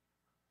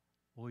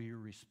 Will you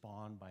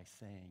respond by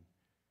saying,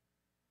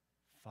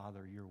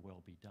 Father, your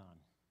will be done?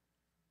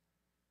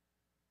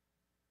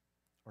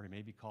 Or he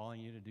may be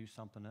calling you to do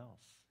something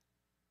else.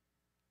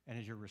 And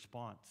is your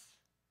response,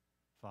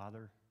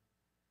 Father,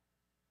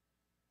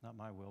 not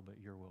my will, but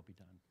your will be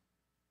done?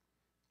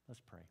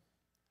 Let's pray.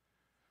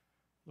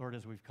 Lord,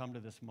 as we've come to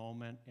this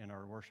moment in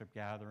our worship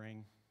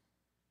gathering,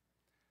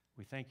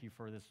 we thank you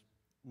for this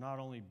not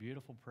only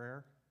beautiful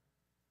prayer,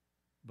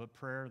 but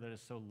prayer that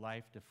is so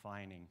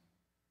life-defining.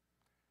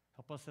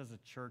 Help us as a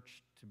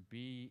church to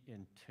be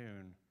in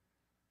tune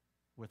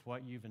with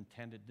what you've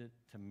intended it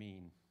to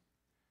mean.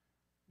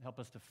 Help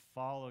us to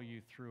follow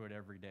you through it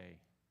every day.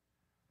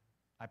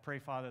 I pray,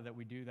 Father, that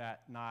we do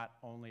that not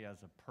only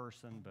as a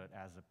person, but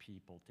as a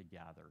people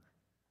together.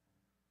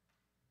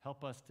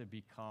 Help us to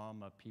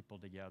become a people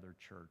together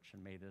church,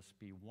 and may this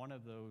be one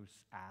of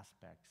those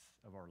aspects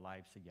of our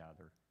lives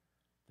together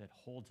that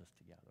holds us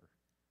together.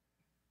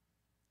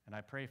 And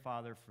I pray,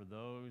 Father, for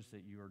those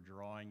that you are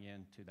drawing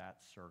into that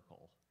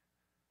circle,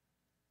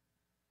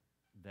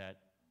 that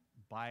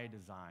by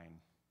design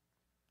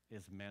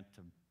is meant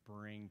to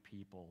bring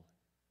people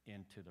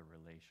into the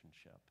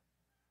relationship.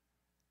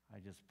 I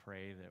just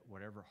pray that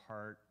whatever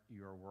heart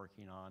you are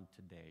working on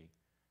today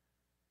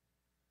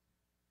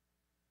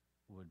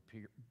would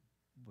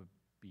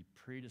be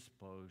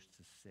predisposed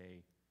to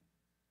say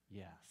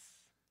yes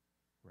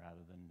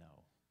rather than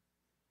no.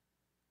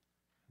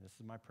 This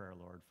is my prayer,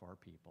 Lord, for our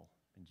people.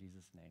 In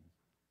Jesus' name,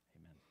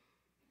 amen.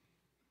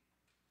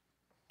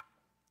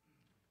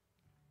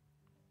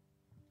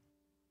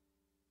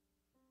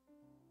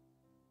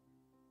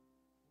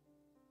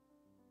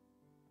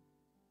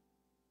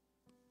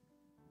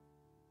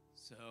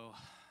 So,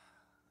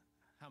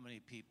 how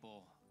many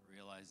people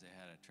realize they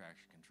had a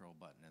traction control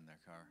button in their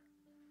car?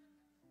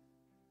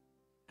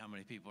 How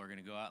many people are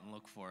going to go out and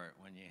look for it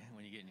when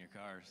you get in your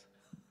cars?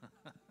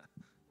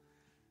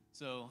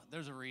 So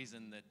there's a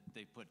reason that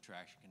they put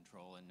traction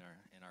control in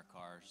our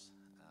cars,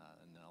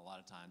 and a lot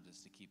of times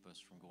it's to keep us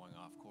from going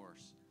off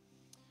course.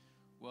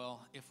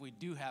 Well, if we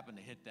do happen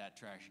to hit that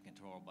traction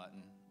control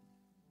button,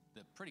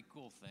 the pretty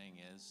cool thing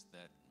is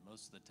that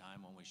most of the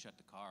time when we shut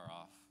the car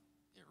off,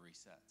 it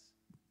resets,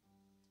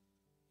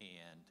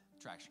 and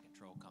traction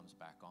control comes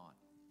back on.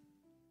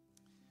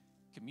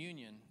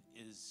 Communion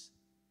is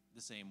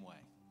the same way.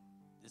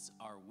 It's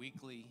our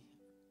weekly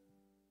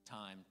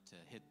time to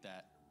hit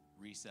that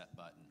reset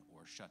button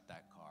or shut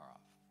that car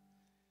off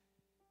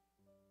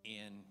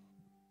and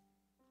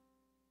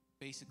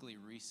basically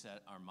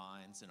reset our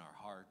minds and our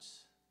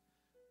hearts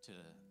to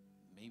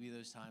maybe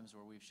those times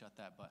where we've shut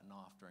that button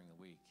off during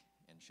the week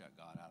and shut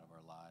God out of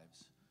our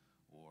lives,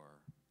 or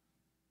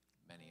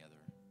many other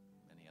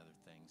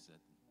things that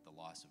the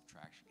loss of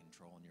traction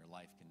control in your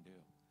life can do.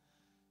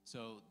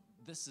 So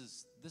this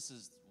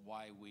is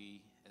why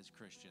we as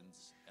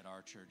Christians at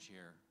our church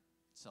here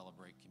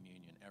celebrate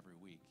communion every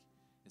week.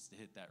 Is to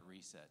hit that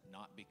reset,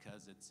 not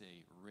because it's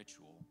a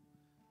ritual,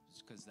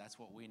 it's because that's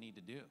what we need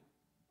to do.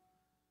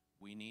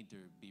 We need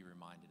to be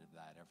reminded of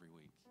that every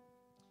week.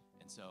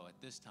 And so at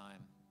this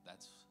time,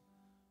 that's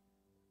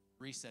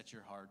reset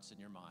your hearts and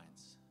your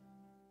minds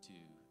to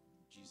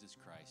Jesus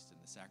Christ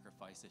and the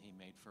sacrifice that he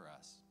made for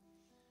us.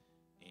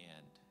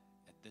 And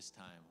at this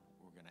time,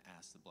 we're going to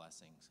ask the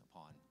blessings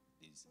upon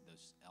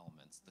those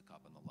elements, the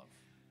cup and the loaf.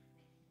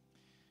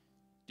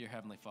 Dear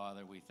Heavenly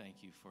Father, we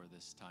thank you for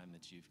this time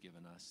that you've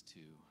given us to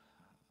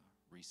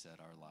reset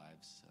our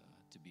lives,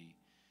 to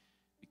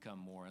become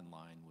more in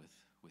line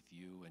with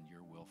you and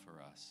your will for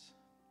us.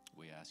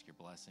 We ask your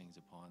blessings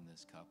upon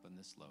this cup and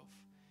this loaf,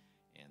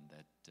 and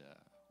that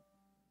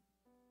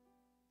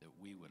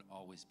we would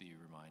always be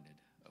reminded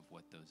of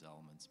what those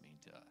elements mean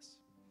to us.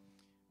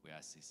 We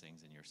ask these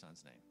things in your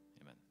Son's name.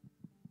 Amen.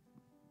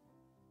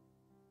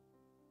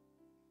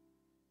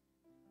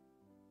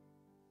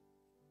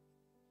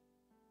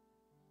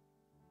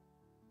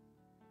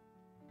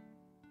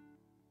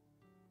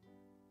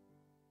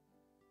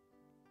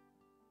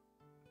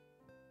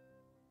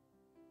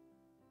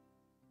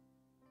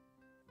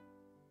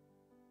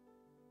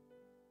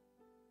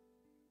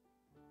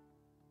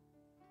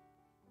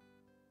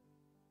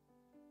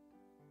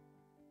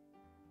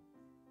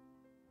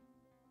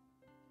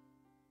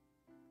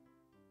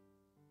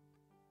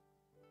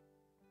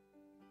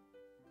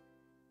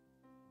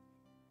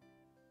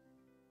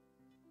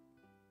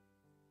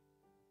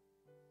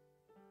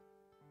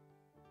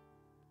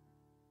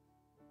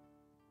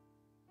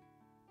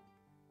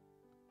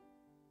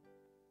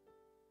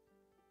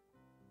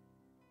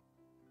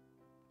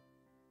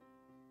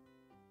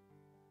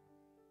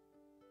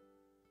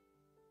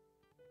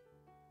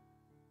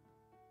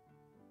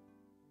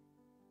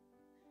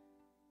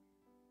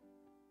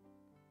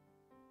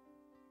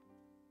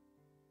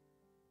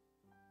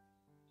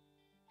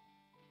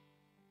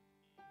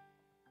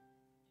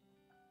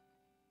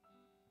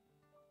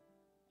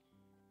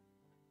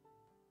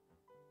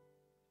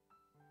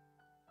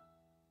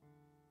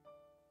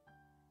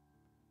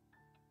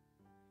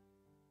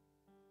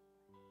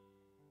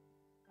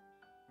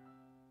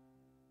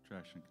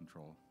 traction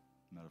control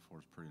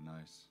metaphor is pretty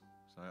nice.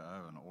 So I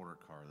have an older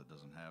car that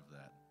doesn't have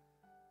that,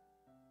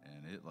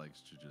 and it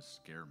likes to just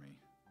scare me.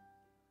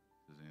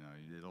 Because, you know,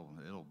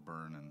 it'll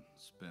burn and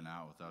spin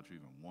out without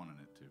you even wanting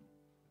it to.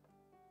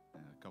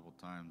 And a couple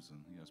times,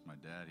 and yes, my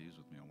dad, he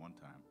was with me at one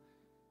time.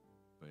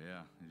 But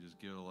yeah, you just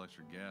give it a little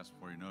extra gas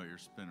before you know it,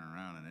 you're spinning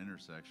around an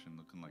intersection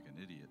looking like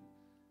an idiot.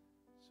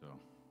 So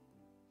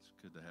it's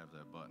good to have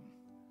that button.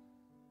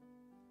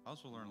 I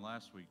also learned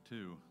last week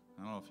too,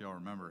 I don't know if y'all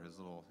remember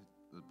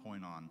the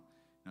point on,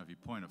 you know, if you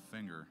point a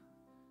finger,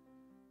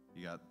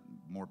 you got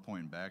more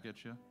pointing back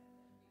at you.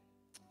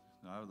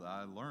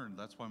 I learned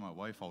that's why my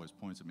wife always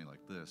points at me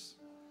like this.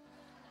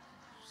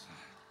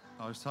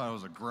 I always thought I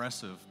was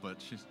aggressive,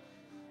 but it's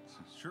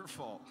your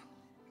fault.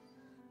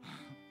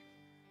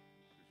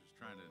 She's just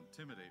trying to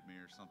intimidate me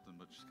or something,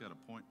 but she's got a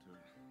point to her.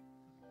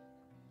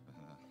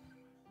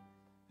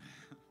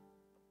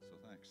 So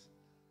thanks.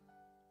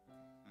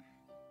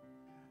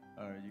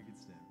 All right, you can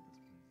stand with us,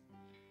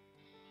 please.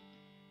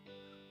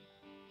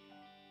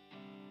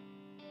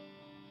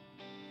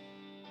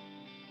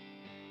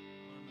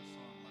 Learned this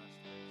song last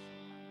week,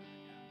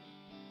 so I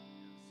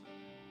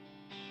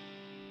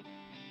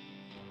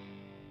learned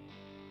it again,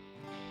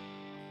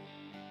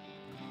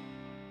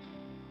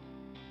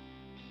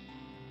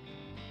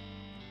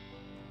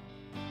 but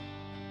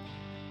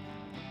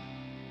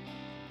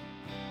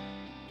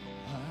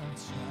I've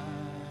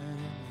tried in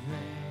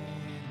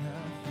vain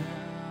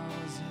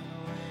 1,000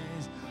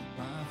 ways,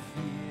 my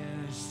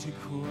fears to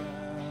quell,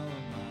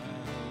 my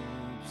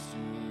hopes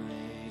to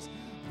raise.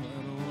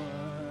 But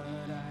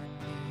what I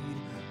need,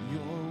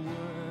 your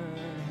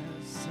word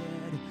has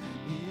said,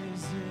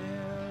 is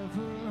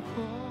ever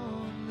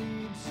only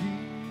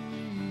Jesus.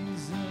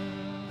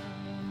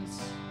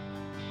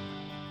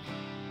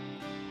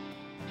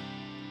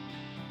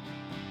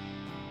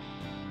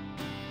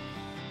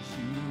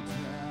 You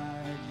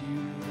died,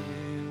 you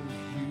live,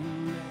 you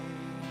reign,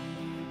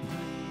 you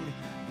plead.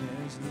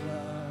 There's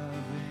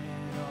love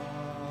in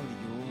all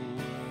your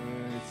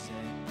words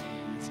and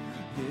deeds.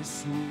 This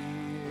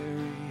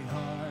weary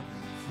heart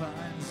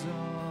finds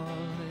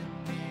all it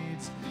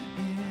needs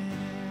in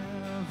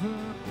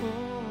ever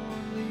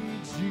only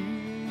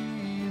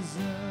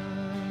Jesus.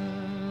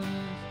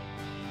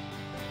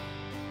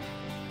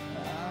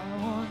 I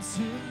want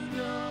to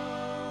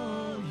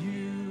know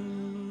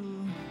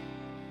you,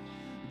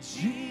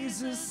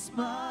 Jesus,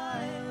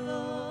 my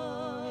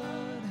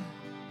Lord,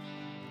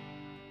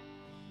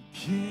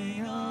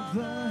 King of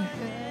the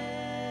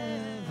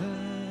heavens,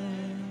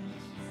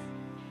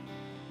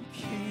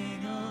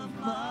 King of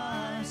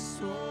my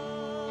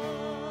soul.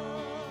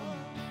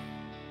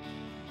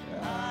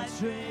 I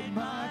trade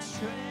my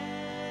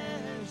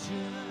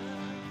treasure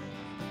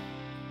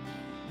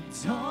and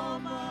all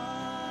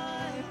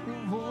my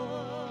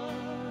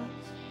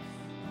rewards,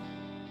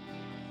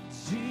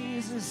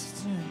 Jesus,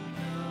 to know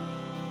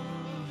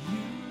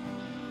you,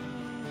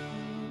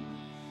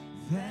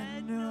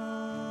 then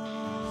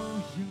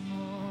know you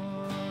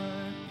more.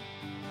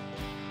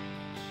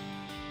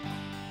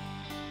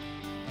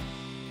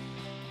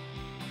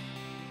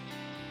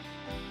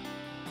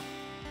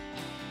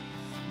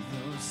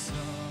 Those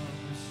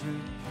songs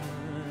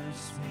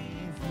recurse me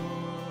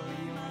for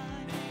your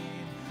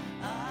name.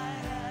 I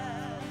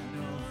have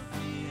no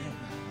fear,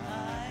 I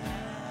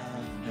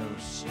have no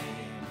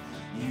shame.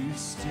 You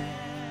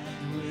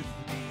stand with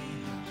me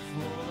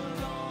for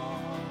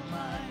all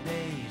my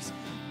days,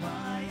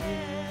 my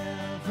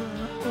ever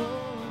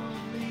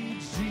only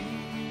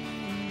Jesus.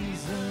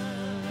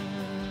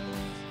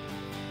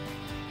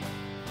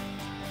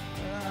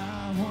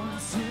 I want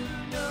to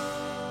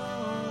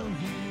know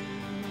you,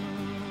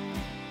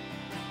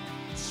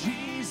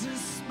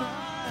 Jesus,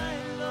 my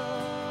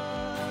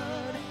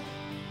Lord,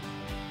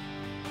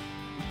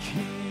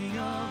 King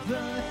of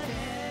the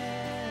heavens,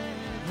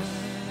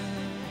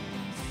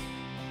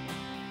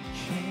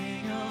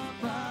 King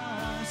of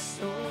my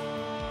soul.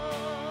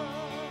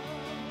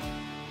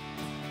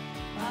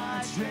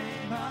 I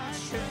trade my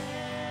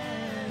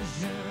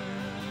treasure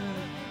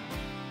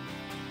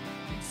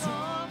and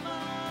all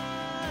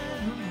my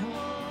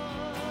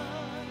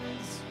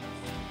rewards,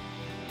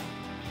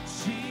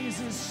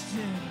 Jesus, to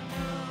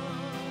know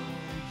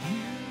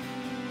you,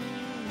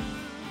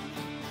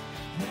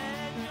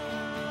 then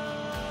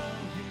know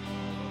you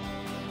more.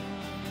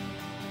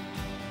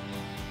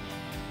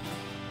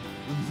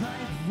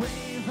 Like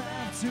wave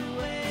after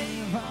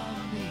wave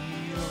on the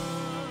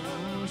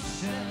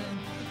ocean,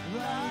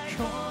 like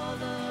all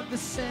of the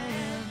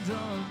sand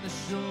on the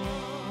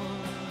shore.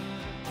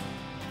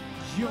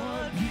 Your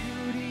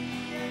beauty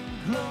and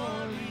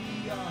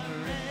glory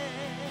are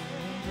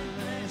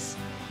endless.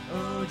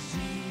 Oh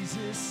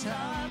Jesus, I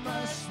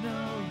must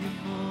know you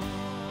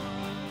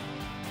more.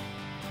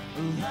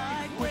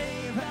 Like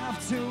wave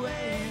after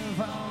wave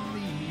on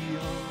the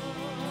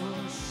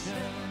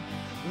ocean,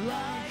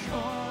 like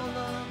all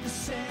of the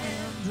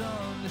sand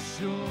on the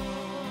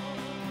shore.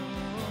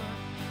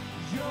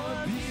 Your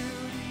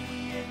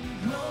beauty and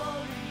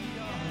glory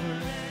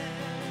are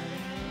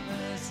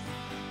endless.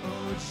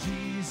 Oh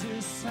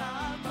Jesus,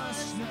 I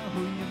must know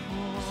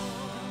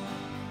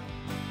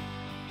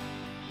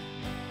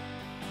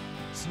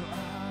So I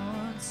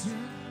want to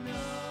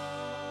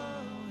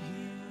know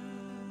you,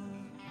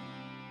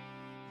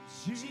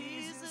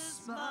 Jesus,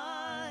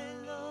 my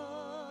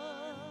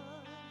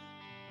Lord,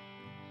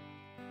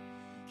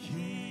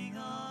 King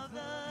of the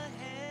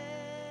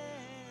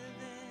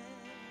heavens,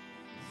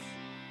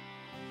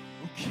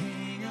 oh,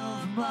 King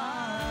of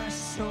my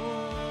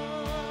soul.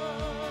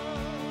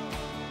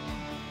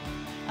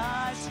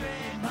 I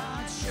trade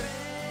my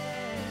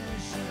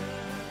treasure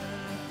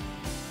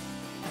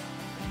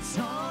and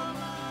all my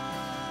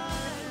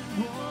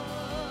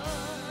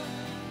wants,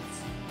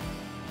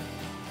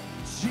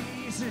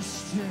 Jesus,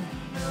 to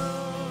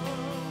know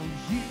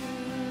you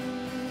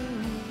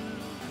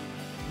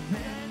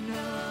and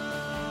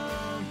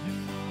know you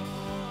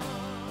more.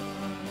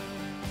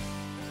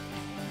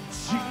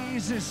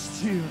 Jesus,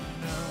 to know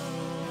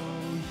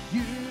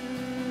you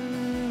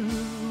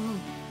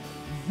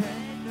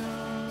and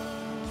know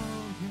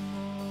you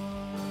more.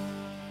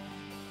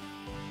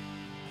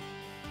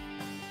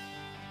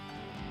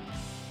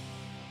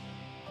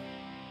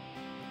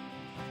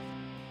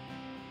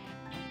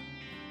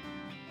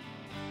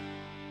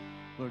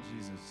 Lord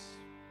Jesus,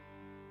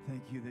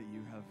 thank you that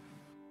you've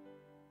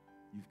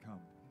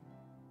come.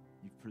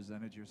 You've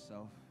presented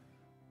yourself.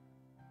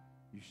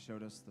 You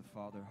showed us the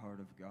Father heart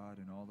of God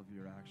in all of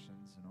your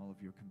actions and all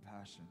of your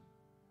compassion.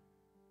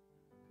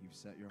 You've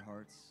set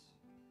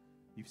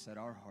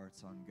our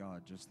hearts on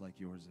God just like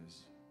yours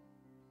is.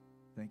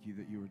 Thank you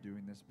that you are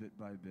doing this bit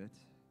by bit.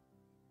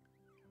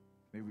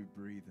 May we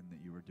breathe in that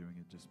you are doing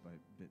it just by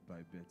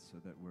bit so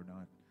that we're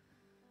not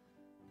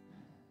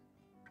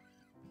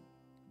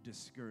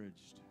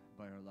discouraged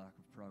by our lack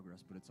of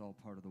progress, but it's all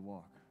part of the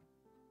walk.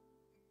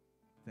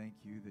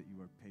 Thank you that you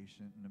are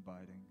patient and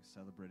abiding,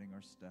 celebrating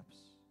our steps,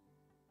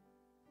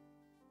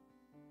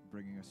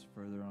 bringing us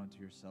further onto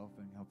yourself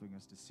and helping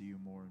us to see you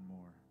more and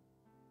more.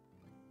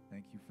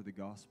 Thank you for the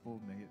gospel.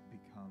 May it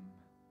become,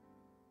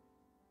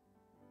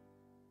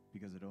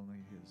 because it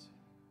only is,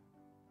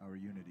 our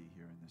unity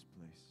here in this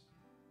place.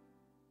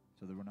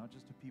 So that we're not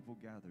just a people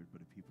gathered,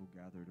 but a people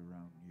gathered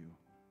around you,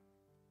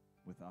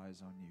 with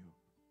eyes on you,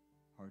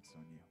 hearts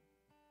on you,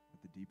 at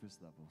the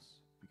deepest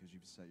levels, because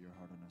you've set your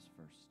heart on us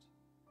first.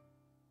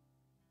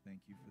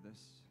 Thank you for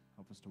this.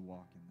 Help us to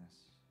walk in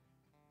this,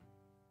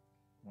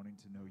 wanting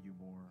to know you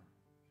more,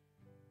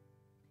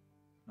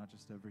 not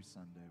just every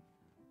Sunday,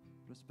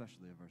 but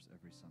especially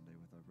every Sunday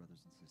with our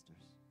brothers and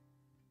sisters.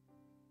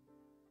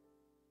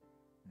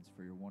 And it's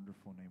for your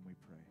wonderful name we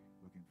pray,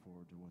 looking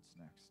forward to what's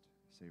next,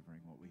 savoring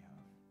what we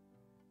have.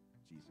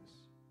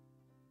 Jesus,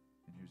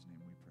 in whose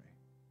name we pray.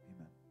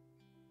 Amen.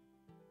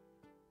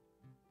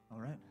 All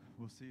right,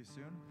 we'll see you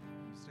soon.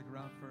 Stick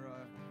around for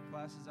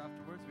classes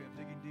afterwards. We have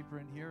Digging Deeper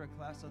in here, a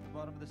class at the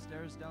bottom of the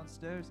stairs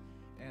downstairs,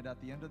 and at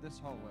the end of this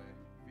hallway,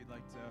 if you'd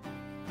like to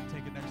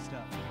take a next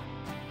step.